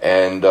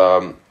 And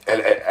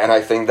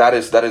I think that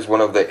is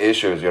one of the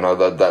issues,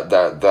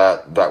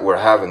 that we're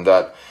having,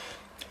 that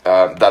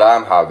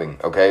I'm having,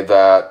 okay?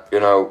 That,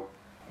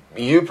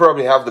 you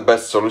probably have the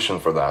best solution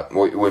for that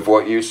with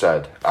what you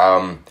said.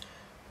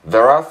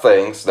 There are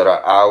things that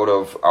are out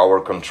of our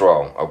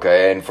control,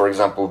 okay? And for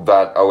example,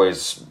 that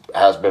always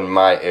has been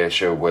my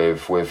issue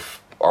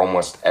with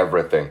almost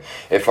everything.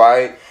 If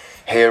I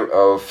hear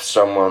of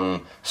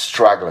someone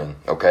struggling,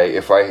 okay?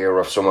 If I hear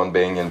of someone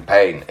being in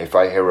pain, if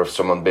I hear of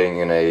someone being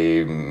in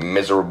a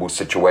miserable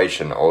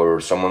situation or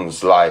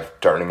someone's life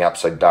turning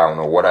upside down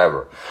or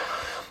whatever,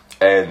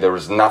 and there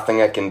is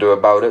nothing I can do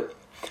about it,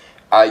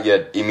 I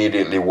get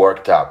immediately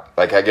worked up.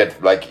 Like I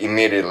get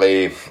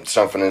immediately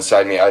something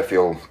inside me. I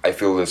feel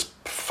this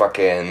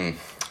fucking,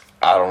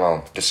 I don't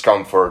know,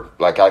 discomfort.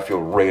 Like I feel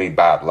really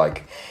bad.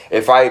 Like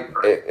if I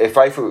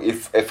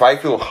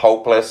feel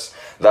hopeless,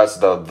 that's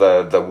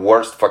the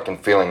worst fucking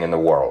feeling in the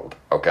world.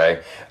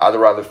 Okay, I'd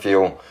rather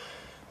feel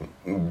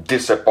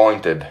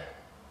disappointed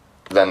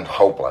than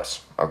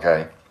hopeless.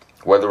 Okay.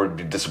 Whether it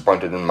be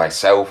disappointed in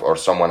myself or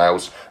someone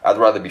else, I'd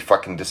rather be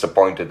fucking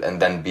disappointed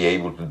and then be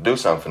able to do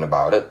something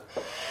about it,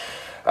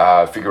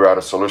 figure out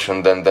a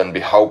solution, than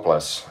be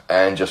hopeless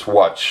and just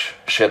watch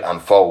shit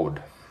unfold,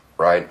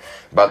 right?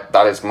 But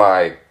that is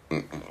my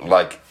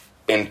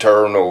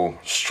internal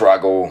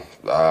struggle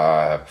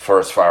for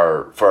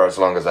as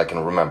long as I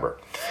can remember.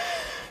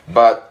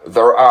 But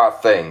there are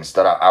things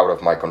that are out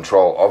of my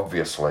control,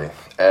 obviously,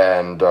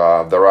 and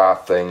there are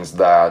things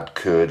that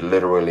could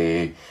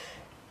literally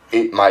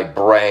eat my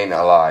brain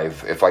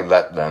alive if I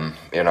let them,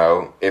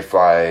 if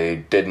I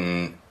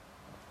didn't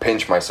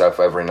pinch myself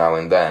every now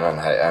and then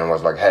and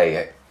was like,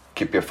 hey,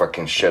 keep your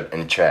fucking shit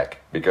in check,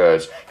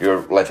 because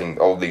you're letting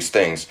all these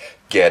things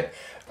get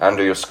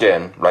under your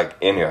skin, like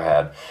in your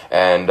head,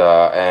 and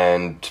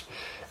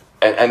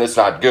it's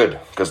not good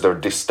because they're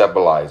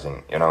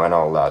destabilizing, and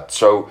all that.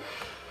 So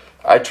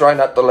I try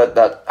not to let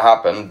that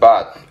happen,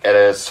 but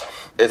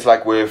it's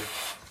like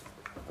with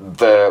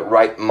the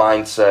right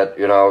mindset,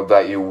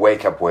 that you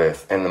wake up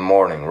with in the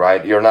morning,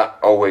 right? You're not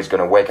always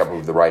going to wake up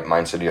with the right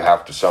mindset. You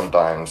have to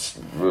sometimes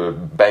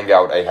bang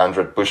out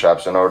 100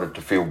 push-ups in order to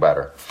feel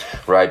better,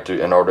 right?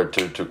 In order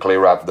to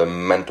clear up the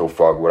mental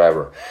fog,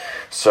 whatever.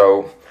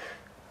 So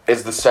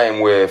it's the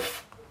same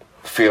with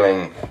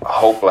feeling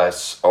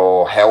hopeless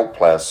or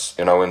helpless,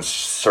 in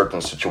certain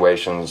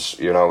situations,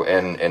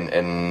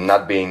 in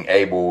not being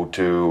able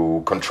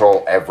to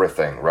control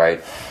everything,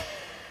 right?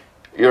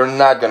 You're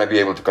not going to be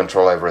able to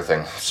control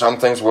everything. Some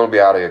things will be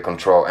out of your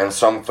control, and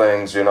some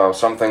things you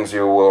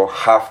will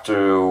have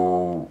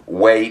to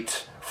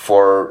wait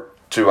for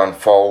to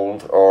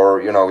unfold,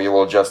 or you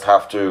will just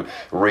have to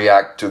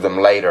react to them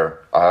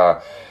later.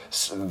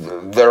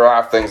 There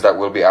are things that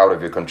will be out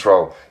of your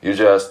control. You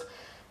just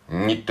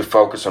need to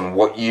focus on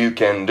what you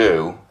can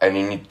do, and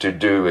you need to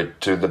do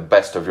it to the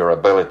best of your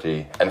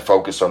ability, and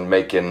focus on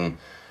making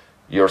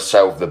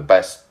yourself the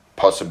best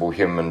possible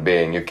human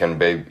being you can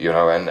be,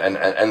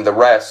 and the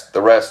rest,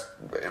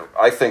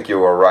 I think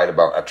you are right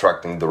about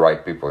attracting the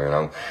right people,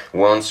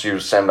 Once you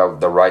send out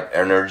the right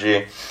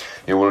energy,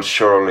 you will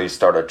surely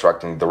start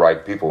attracting the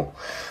right people.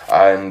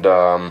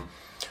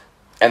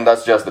 And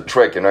that's just the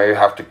trick, you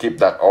have to keep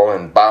that all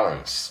in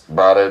balance.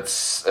 But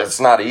it's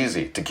not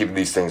easy to keep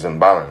these things in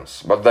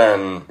balance. But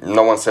then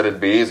no one said it'd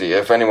be easy.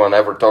 If anyone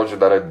ever told you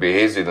that it'd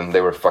be easy, then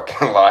they were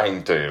fucking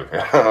lying to you.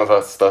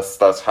 That's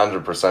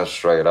 100%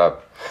 straight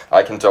up.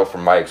 I can tell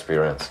from my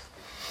experience.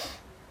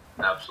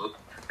 Absolutely.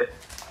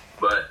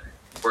 But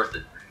worth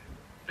it.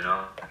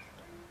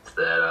 It's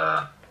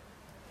that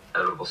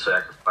edible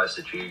sacrifice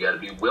that you got to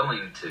be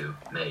willing to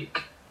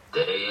make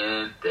day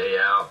in, day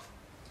out.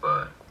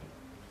 But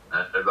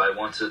not everybody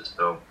wants it,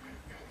 so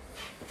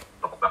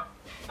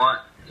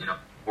want,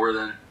 more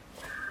than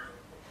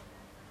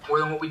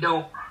what we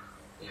don't,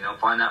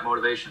 find that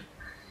motivation.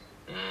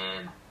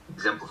 And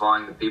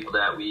exemplifying the people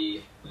that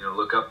we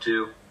look up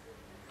to,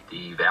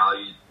 the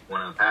value we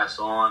want to pass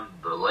on,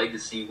 the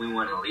legacy we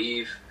want to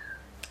leave,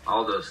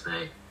 all those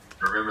things.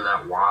 Remember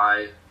that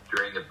why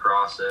during the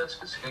process,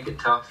 because it's going to get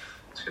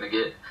tough. It's going to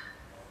get,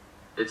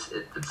 it's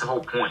the whole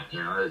point,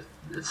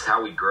 it's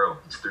how we grow.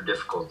 It's through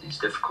difficulties.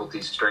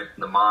 Difficulties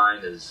strengthen the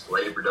mind as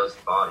labor does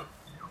the body.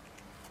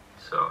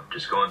 So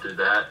just going through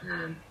that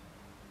and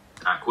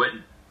not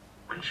quitting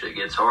when shit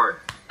gets hard.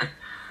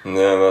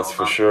 Yeah, that's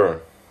for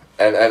sure.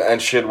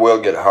 And shit will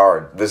get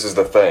hard. This is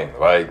the thing.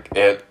 Like,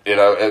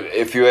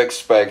 if you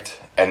expect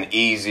an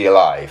easy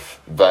life,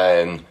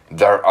 then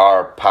there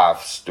are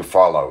paths to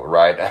follow,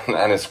 right?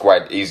 And it's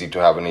quite easy to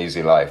have an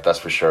easy life, that's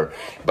for sure.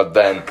 But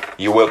then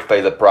you will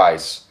pay the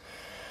price.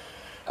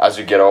 As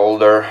you get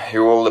older,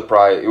 you will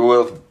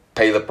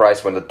pay the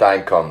price when the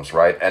time comes,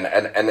 right?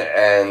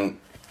 And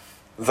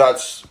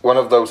that's one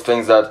of those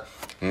things that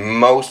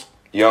most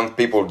young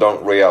people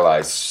don't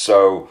realize.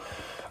 So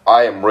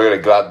I am really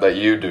glad that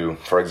you do,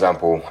 for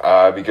example,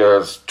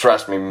 because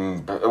trust me,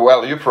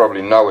 well, you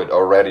probably know it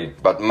already,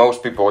 but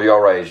most people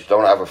your age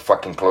don't have a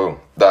fucking clue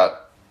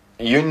that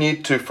you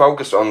need to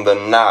focus on the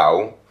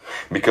now,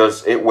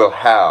 because it will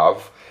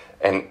have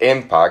an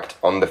impact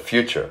on the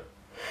future.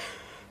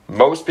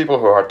 Most people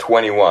who are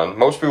 21,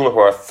 most people who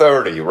are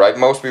 30, right?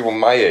 Most people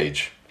my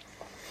age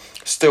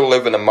still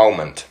live in a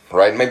moment,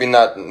 right? Maybe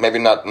not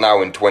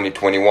now in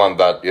 2021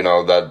 that,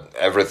 that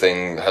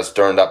everything has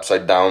turned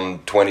upside down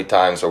 20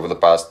 times over the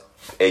past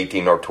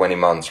 18 or 20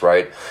 months,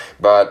 right?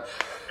 But,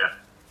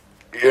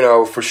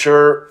 for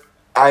sure,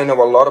 I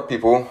know a lot of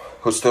people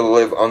who still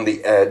live on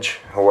the edge,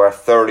 who are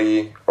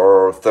 30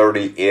 or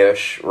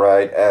 30-ish,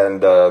 right?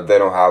 And they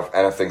don't have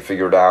anything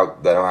figured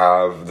out. They don't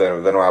have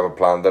a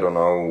plan. They don't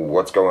know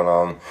what's going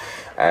on.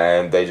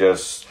 And they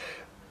just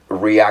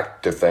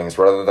react to things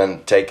rather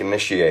than take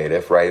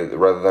initiative, right?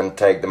 Rather than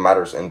take the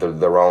matters into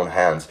their own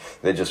hands,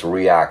 they just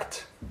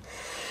react.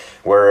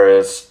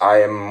 Whereas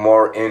I am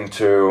more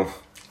into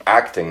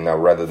acting now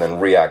rather than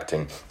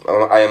reacting.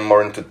 I am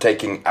more into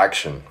taking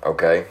action,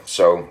 okay?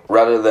 So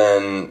rather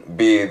than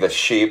be the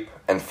sheep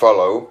and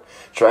follow,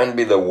 try and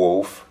be the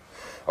wolf,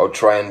 or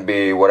try and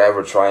be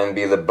whatever, try and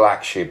be the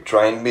black sheep,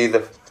 try and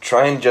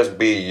just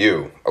be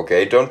you,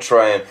 okay? Don't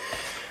try and...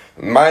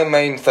 My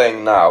main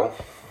thing now,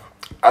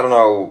 I don't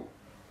know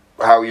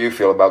how you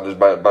feel about this,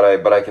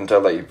 but I can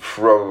tell that you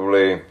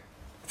probably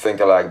think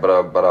alike. But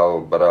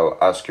I'll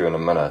ask you in a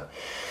minute.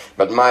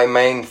 But my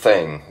main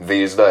thing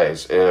these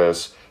days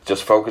is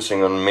just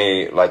focusing on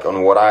me, like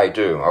on what I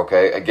do.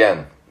 Okay,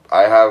 again,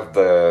 I have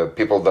the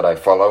people that I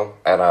follow,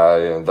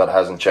 and that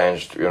hasn't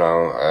changed,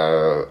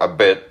 a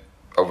bit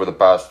over the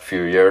past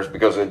few years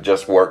because it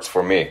just works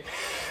for me.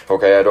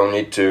 Okay, I don't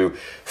need to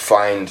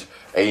find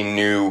a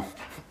new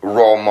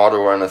role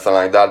model or anything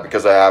like that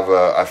because I have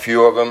a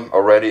few of them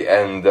already,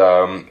 and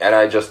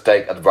I just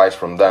take advice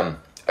from them,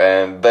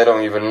 and they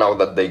don't even know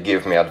that they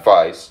give me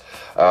advice.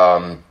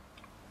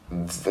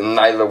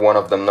 Neither one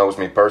of them knows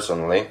me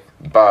personally,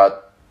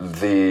 but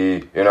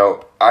I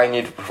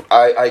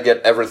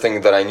get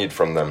everything that I need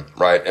from them,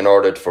 right, in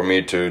order for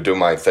me to do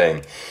my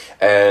thing.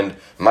 And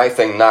my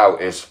thing now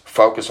is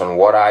focus on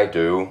what I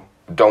do.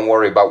 Don't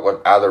worry about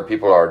what other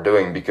people are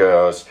doing,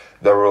 because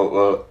there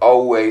will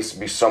always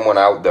be someone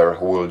out there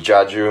who will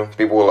judge you.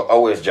 People will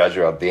always judge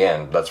you at the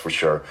end, that's for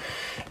sure.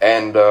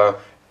 And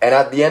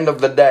at the end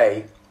of the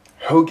day,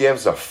 who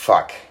gives a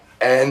fuck?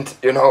 And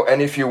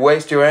if you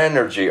waste your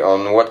energy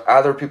on what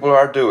other people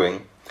are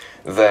doing,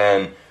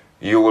 then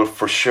you will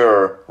for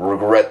sure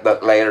regret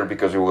that later,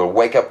 because you will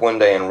wake up one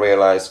day and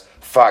realize,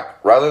 fuck,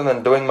 rather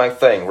than doing my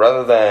thing,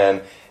 rather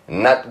than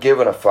not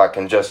giving a fuck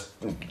and just,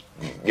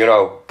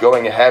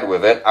 going ahead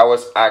with it, I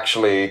was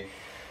actually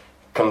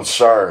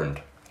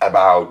concerned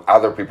about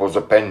other people's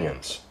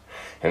opinions,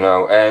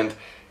 and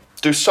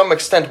to some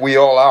extent we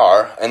all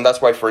are, and that's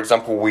why, for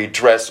example, we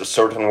dress a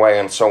certain way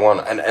and so on,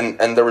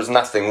 and there is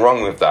nothing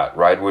wrong with that,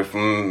 right, with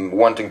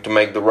wanting to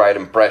make the right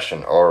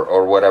impression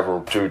or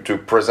whatever, to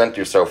present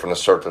yourself in a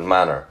certain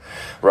manner,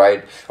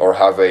 right, or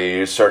have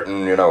a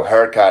certain,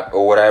 haircut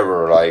or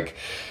whatever, like,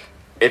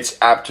 it's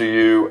up to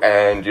you,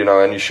 and,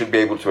 and you should be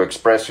able to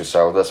express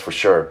yourself, that's for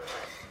sure,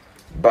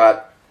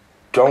 but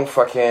don't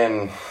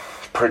fucking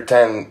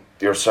pretend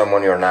you're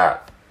someone you're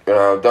not.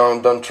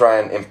 Don't try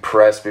and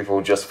impress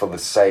people just for the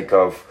sake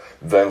of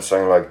them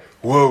saying like,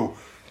 whoa,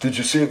 did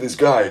you see this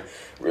guy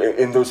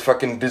in those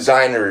fucking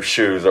designer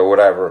shoes or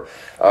whatever?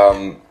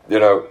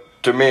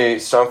 To me,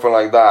 something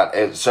like that,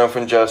 it's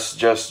something just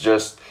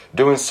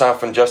doing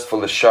something just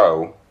for the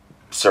show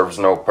serves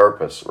no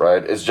purpose,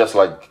 right? It's just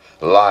like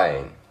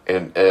lying.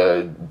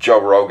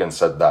 Joe Rogan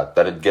said that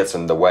it gets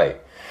in the way.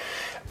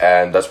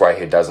 And that's why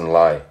he doesn't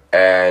lie.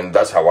 And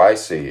that's how I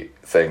see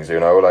things,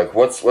 like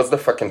what's the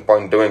fucking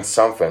point doing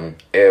something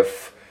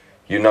if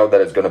you know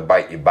that it's gonna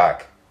bite you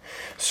back?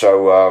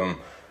 So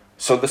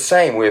the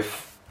same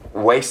with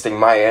wasting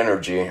my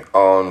energy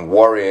on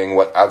worrying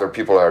what other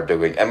people are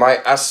doing. Am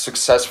I as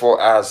successful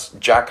as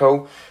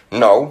Jacko?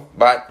 No,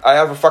 but I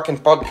have a fucking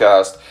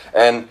podcast,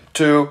 and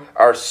two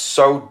are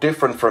so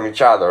different from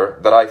each other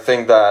that I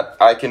think that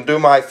I can do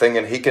my thing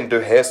and he can do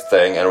his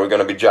thing, and we're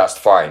gonna be just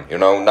fine. You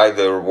know,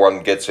 neither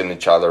one gets in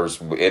each other's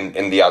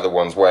in the other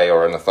one's way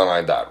or anything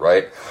like that,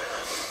 right?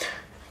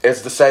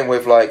 It's the same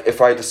with, like,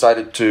 if I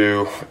decided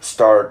to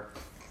start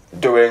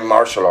doing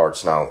martial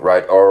arts now,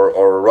 right,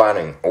 or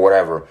running or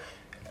whatever.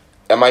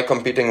 Am I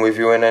competing with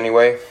you in any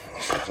way?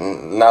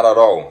 Not at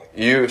all.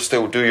 You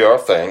still do your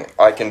thing.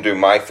 I can do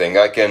my thing.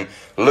 I can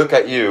look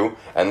at you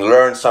and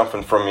learn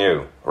something from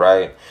you,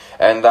 right?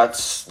 And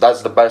that's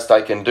the best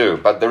I can do.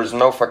 But there's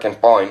no fucking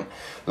point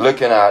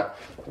looking at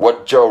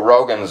what Joe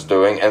Rogan's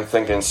doing and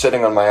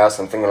sitting on my ass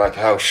and thinking like,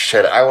 oh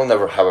shit, I will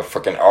never have a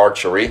fucking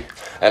archery,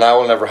 and I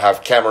will never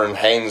have Cameron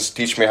Haynes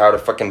teach me how to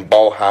fucking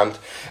ball hunt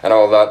and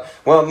all that.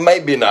 Well,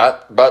 maybe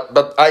not,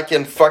 but I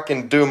can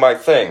fucking do my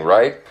thing,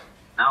 right?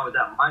 Not with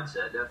that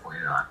mindset, definitely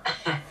not.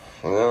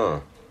 Yeah.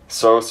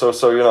 So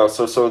you know,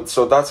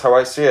 so that's how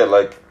I see it.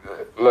 Like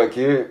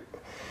you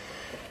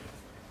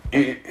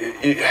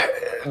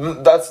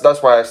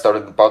that's why I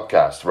started the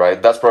podcast,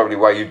 right? That's probably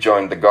why you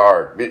joined the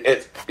Guard.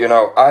 You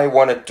know, I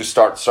wanted to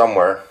start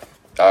somewhere.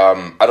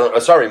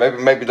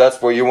 Maybe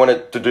that's what you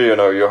wanted to do, you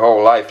know, your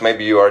whole life.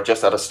 Maybe you are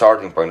just at a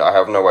starting point. I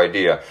have no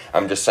idea.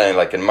 I'm just saying,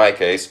 like, in my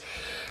case,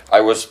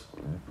 I was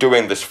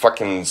doing this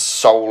fucking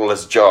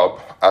soulless job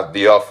at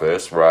the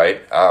office,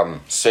 right?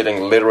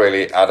 Sitting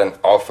literally at an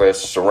office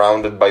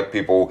surrounded by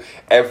people.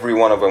 Every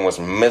one of them was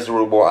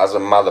miserable as a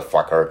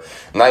motherfucker.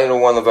 Neither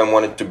one of them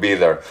wanted to be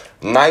there.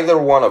 Neither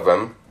one of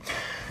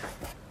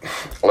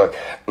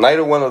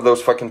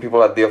those fucking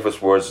people at the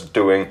office was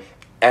doing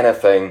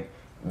anything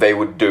they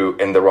would do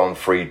in their own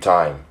free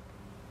time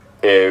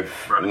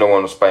if no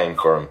one was paying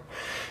for them.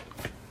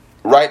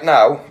 Right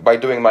now, by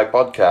doing my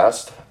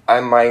podcast, I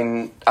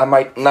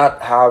might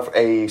not have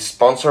a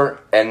sponsor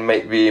and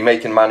be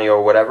making money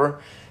or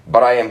whatever,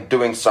 but I am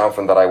doing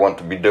something that I want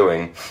to be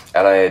doing,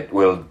 and it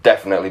will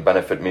definitely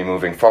benefit me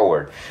moving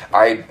forward.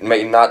 I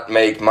may not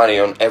make money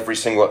on every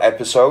single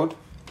episode,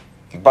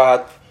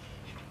 but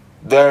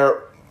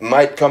there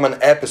might come an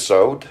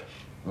episode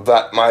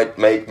that might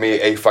make me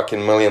a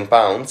fucking £1 million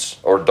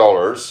or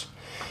dollars.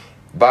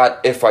 But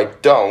if I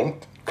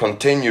don't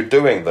continue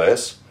doing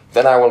this,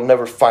 then I will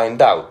never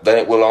find out. Then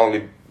it will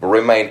only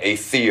remain a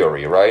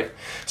theory, right?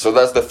 So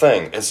that's the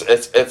thing.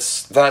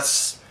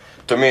 That's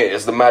to me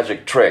is the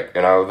magic trick,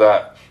 you know,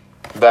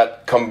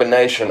 that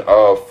combination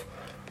of,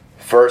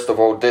 first of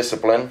all,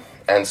 discipline,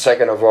 and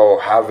second of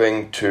all,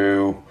 having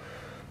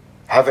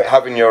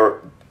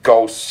your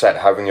goals set,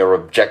 having your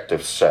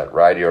objectives set,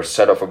 right? Your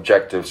set of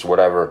objectives,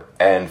 whatever,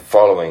 and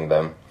following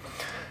them.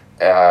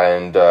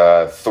 And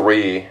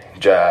three,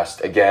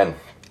 just again,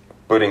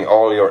 putting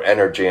all your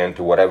energy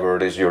into whatever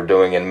it is you're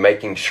doing and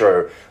making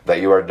sure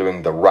that you are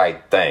doing the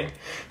right thing.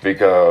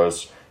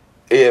 Because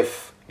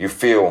if you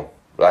feel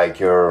like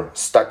you're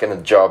stuck in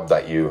a job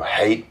that you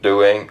hate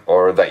doing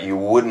or that you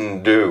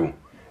wouldn't do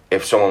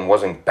if someone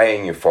wasn't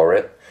paying you for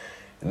it,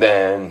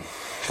 then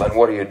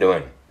what are you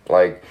doing?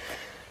 Like,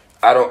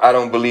 I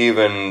don't believe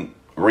in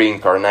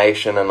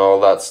reincarnation and all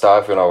that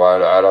stuff, you know.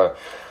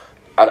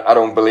 I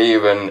don't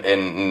believe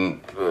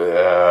in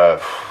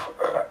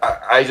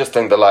I just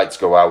think the lights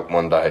go out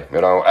one day, you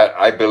know.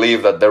 I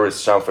believe that there is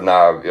something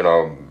now, you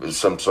know,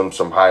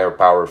 some higher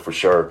power for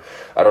sure.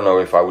 I don't know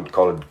if I would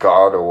call it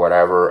God or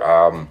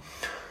whatever.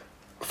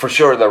 For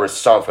sure there is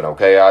something,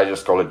 okay? I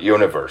just call it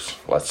universe,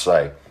 let's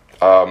say.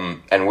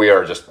 And we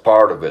are just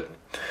part of it.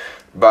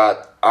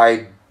 But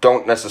I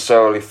don't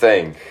necessarily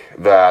think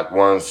that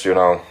once, you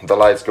know, the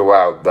lights go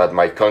out, that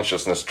my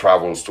consciousness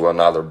travels to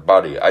another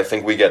body. I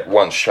think we get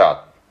one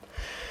shot.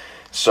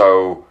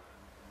 So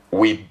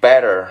we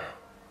better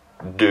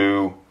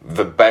do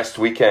the best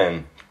we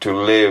can to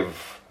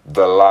live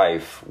the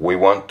life we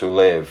want to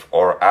live,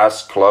 or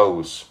as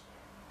close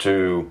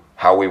to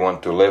how we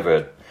want to live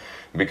it,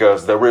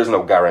 because there is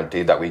no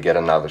guarantee that we get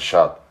another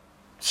shot.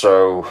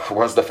 So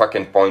what's the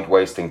fucking point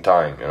wasting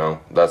time, you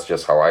know? That's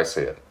just how I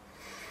see it.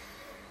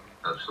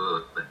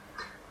 Absolutely.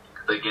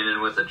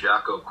 Beginning with a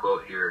Jocko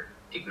quote here: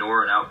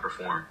 ignore and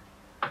outperform.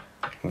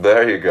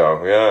 There you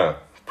go, yeah.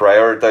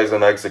 Prioritize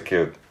and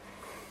execute.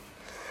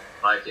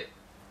 Like it.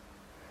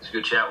 It's a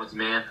good chat with you,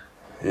 man.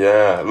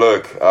 Yeah,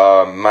 look,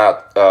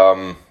 Matt,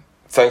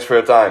 thanks for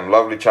your time.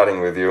 Lovely chatting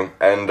with you.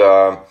 And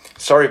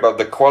sorry about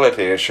the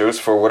quality issues.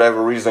 For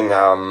whatever reason, we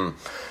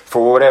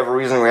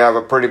have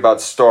a pretty bad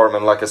storm.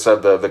 And like I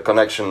said, the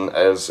connection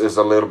is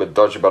a little bit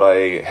dodgy, but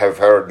I have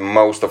heard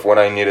most of what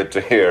I needed to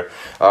hear.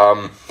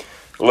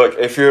 Look,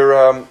 if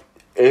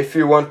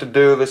you want to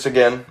do this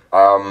again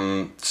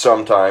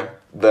sometime,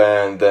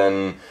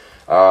 then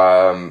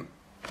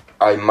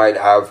I might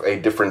have a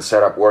different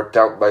setup worked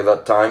out by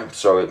that time,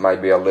 so it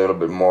might be a little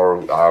bit more,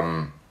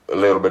 a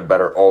little bit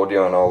better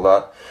audio and all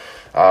that.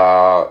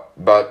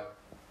 But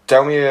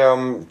tell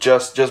me,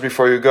 just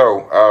before you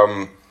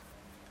go,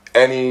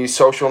 Any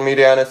social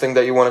media, anything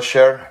that you want to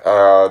share?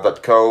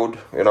 That code,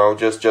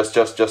 just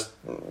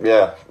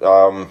yeah.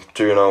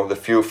 To the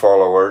few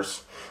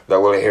followers that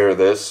will hear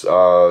this,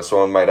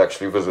 someone might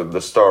actually visit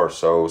the store.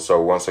 So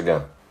once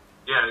again.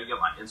 Yeah, you get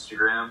my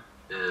Instagram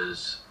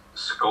is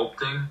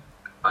sculpting_a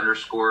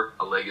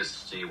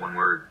legacy, one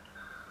word,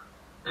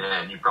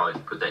 and you probably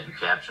put that in your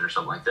caption or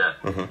something like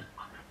that. Mm-hmm.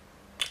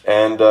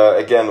 And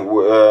again,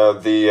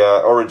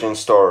 the origin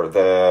store,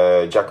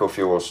 the Jacko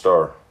Fuel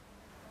store.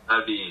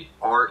 That'd be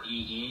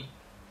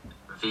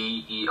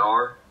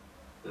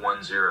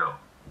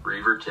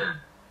REEVER 10,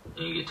 and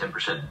you get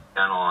 10%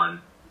 down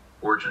on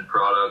Origin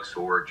products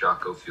or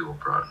Jocko Fuel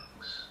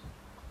products.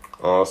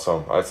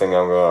 Awesome! I think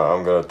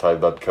I'm gonna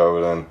type that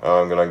code in.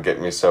 I'm gonna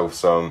get myself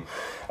some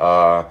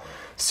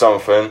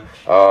something.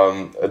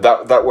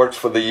 That works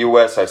for the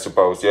U.S. I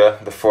suppose. Yeah,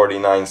 the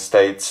 49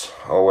 states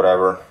or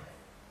whatever.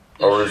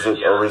 Or is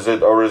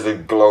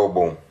it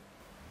global?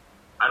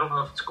 I don't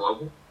know if it's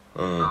global.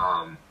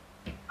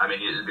 I mean,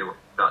 it'd be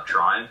about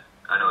trying.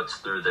 I know it's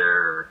through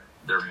their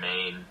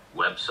main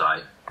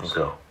website. Okay.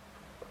 So.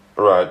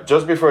 Right.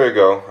 Just before you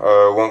go,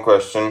 one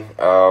question.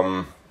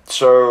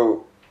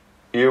 So,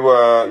 you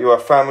a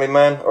family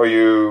man, or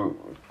you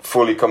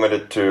fully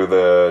committed to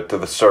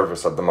the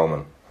service at the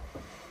moment?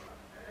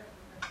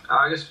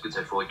 I guess you could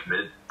say fully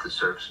committed to the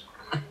service.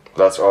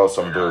 That's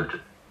awesome, dude.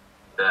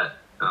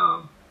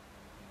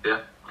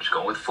 Yeah, just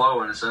going with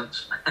flow in a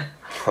sense.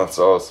 That's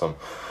awesome.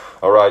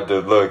 All right,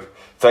 dude. Look,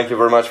 thank you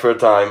very much for your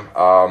time.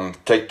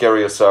 Take care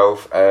of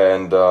yourself,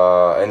 and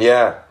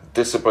yeah,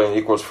 discipline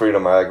equals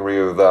freedom. I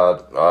agree with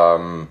that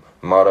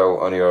motto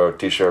on your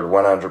T-shirt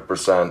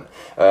 100%.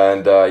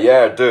 And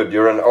yeah, dude,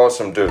 you're an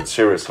awesome dude.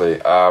 Seriously.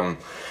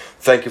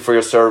 Thank you for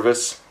your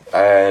service,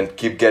 and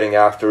keep getting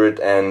after it.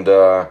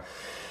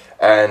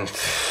 And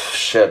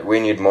shit,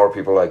 we need more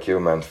people like you,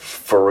 man.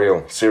 For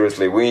real.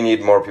 Seriously, we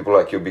need more people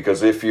like you,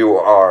 because if you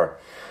are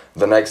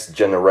the next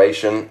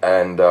generation,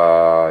 and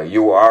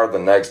you are the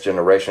next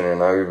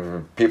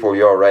generation, people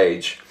your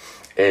age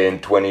in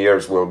 20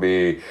 years will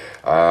be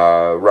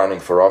running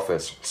for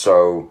office.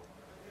 So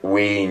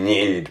we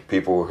need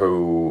people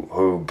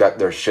who got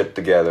their shit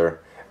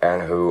together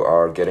and who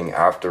are getting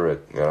after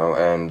it,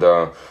 and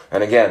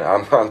again,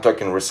 I'm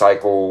talking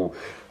recycle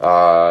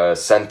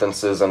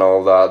sentences and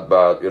all that,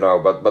 but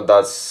but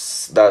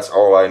that's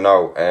all I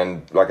know.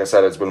 And like I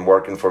said, it's been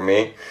working for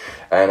me,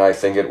 and I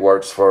think it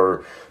works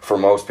for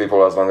most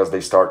people as long as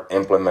they start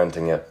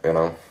implementing it.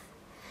 100%.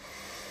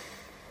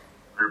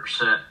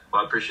 Well,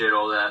 I appreciate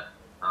all that.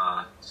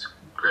 It's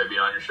great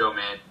being on your show,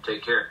 man.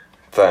 Take care.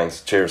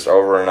 Thanks. Cheers.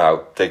 Over and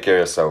out. Take care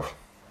of yourself.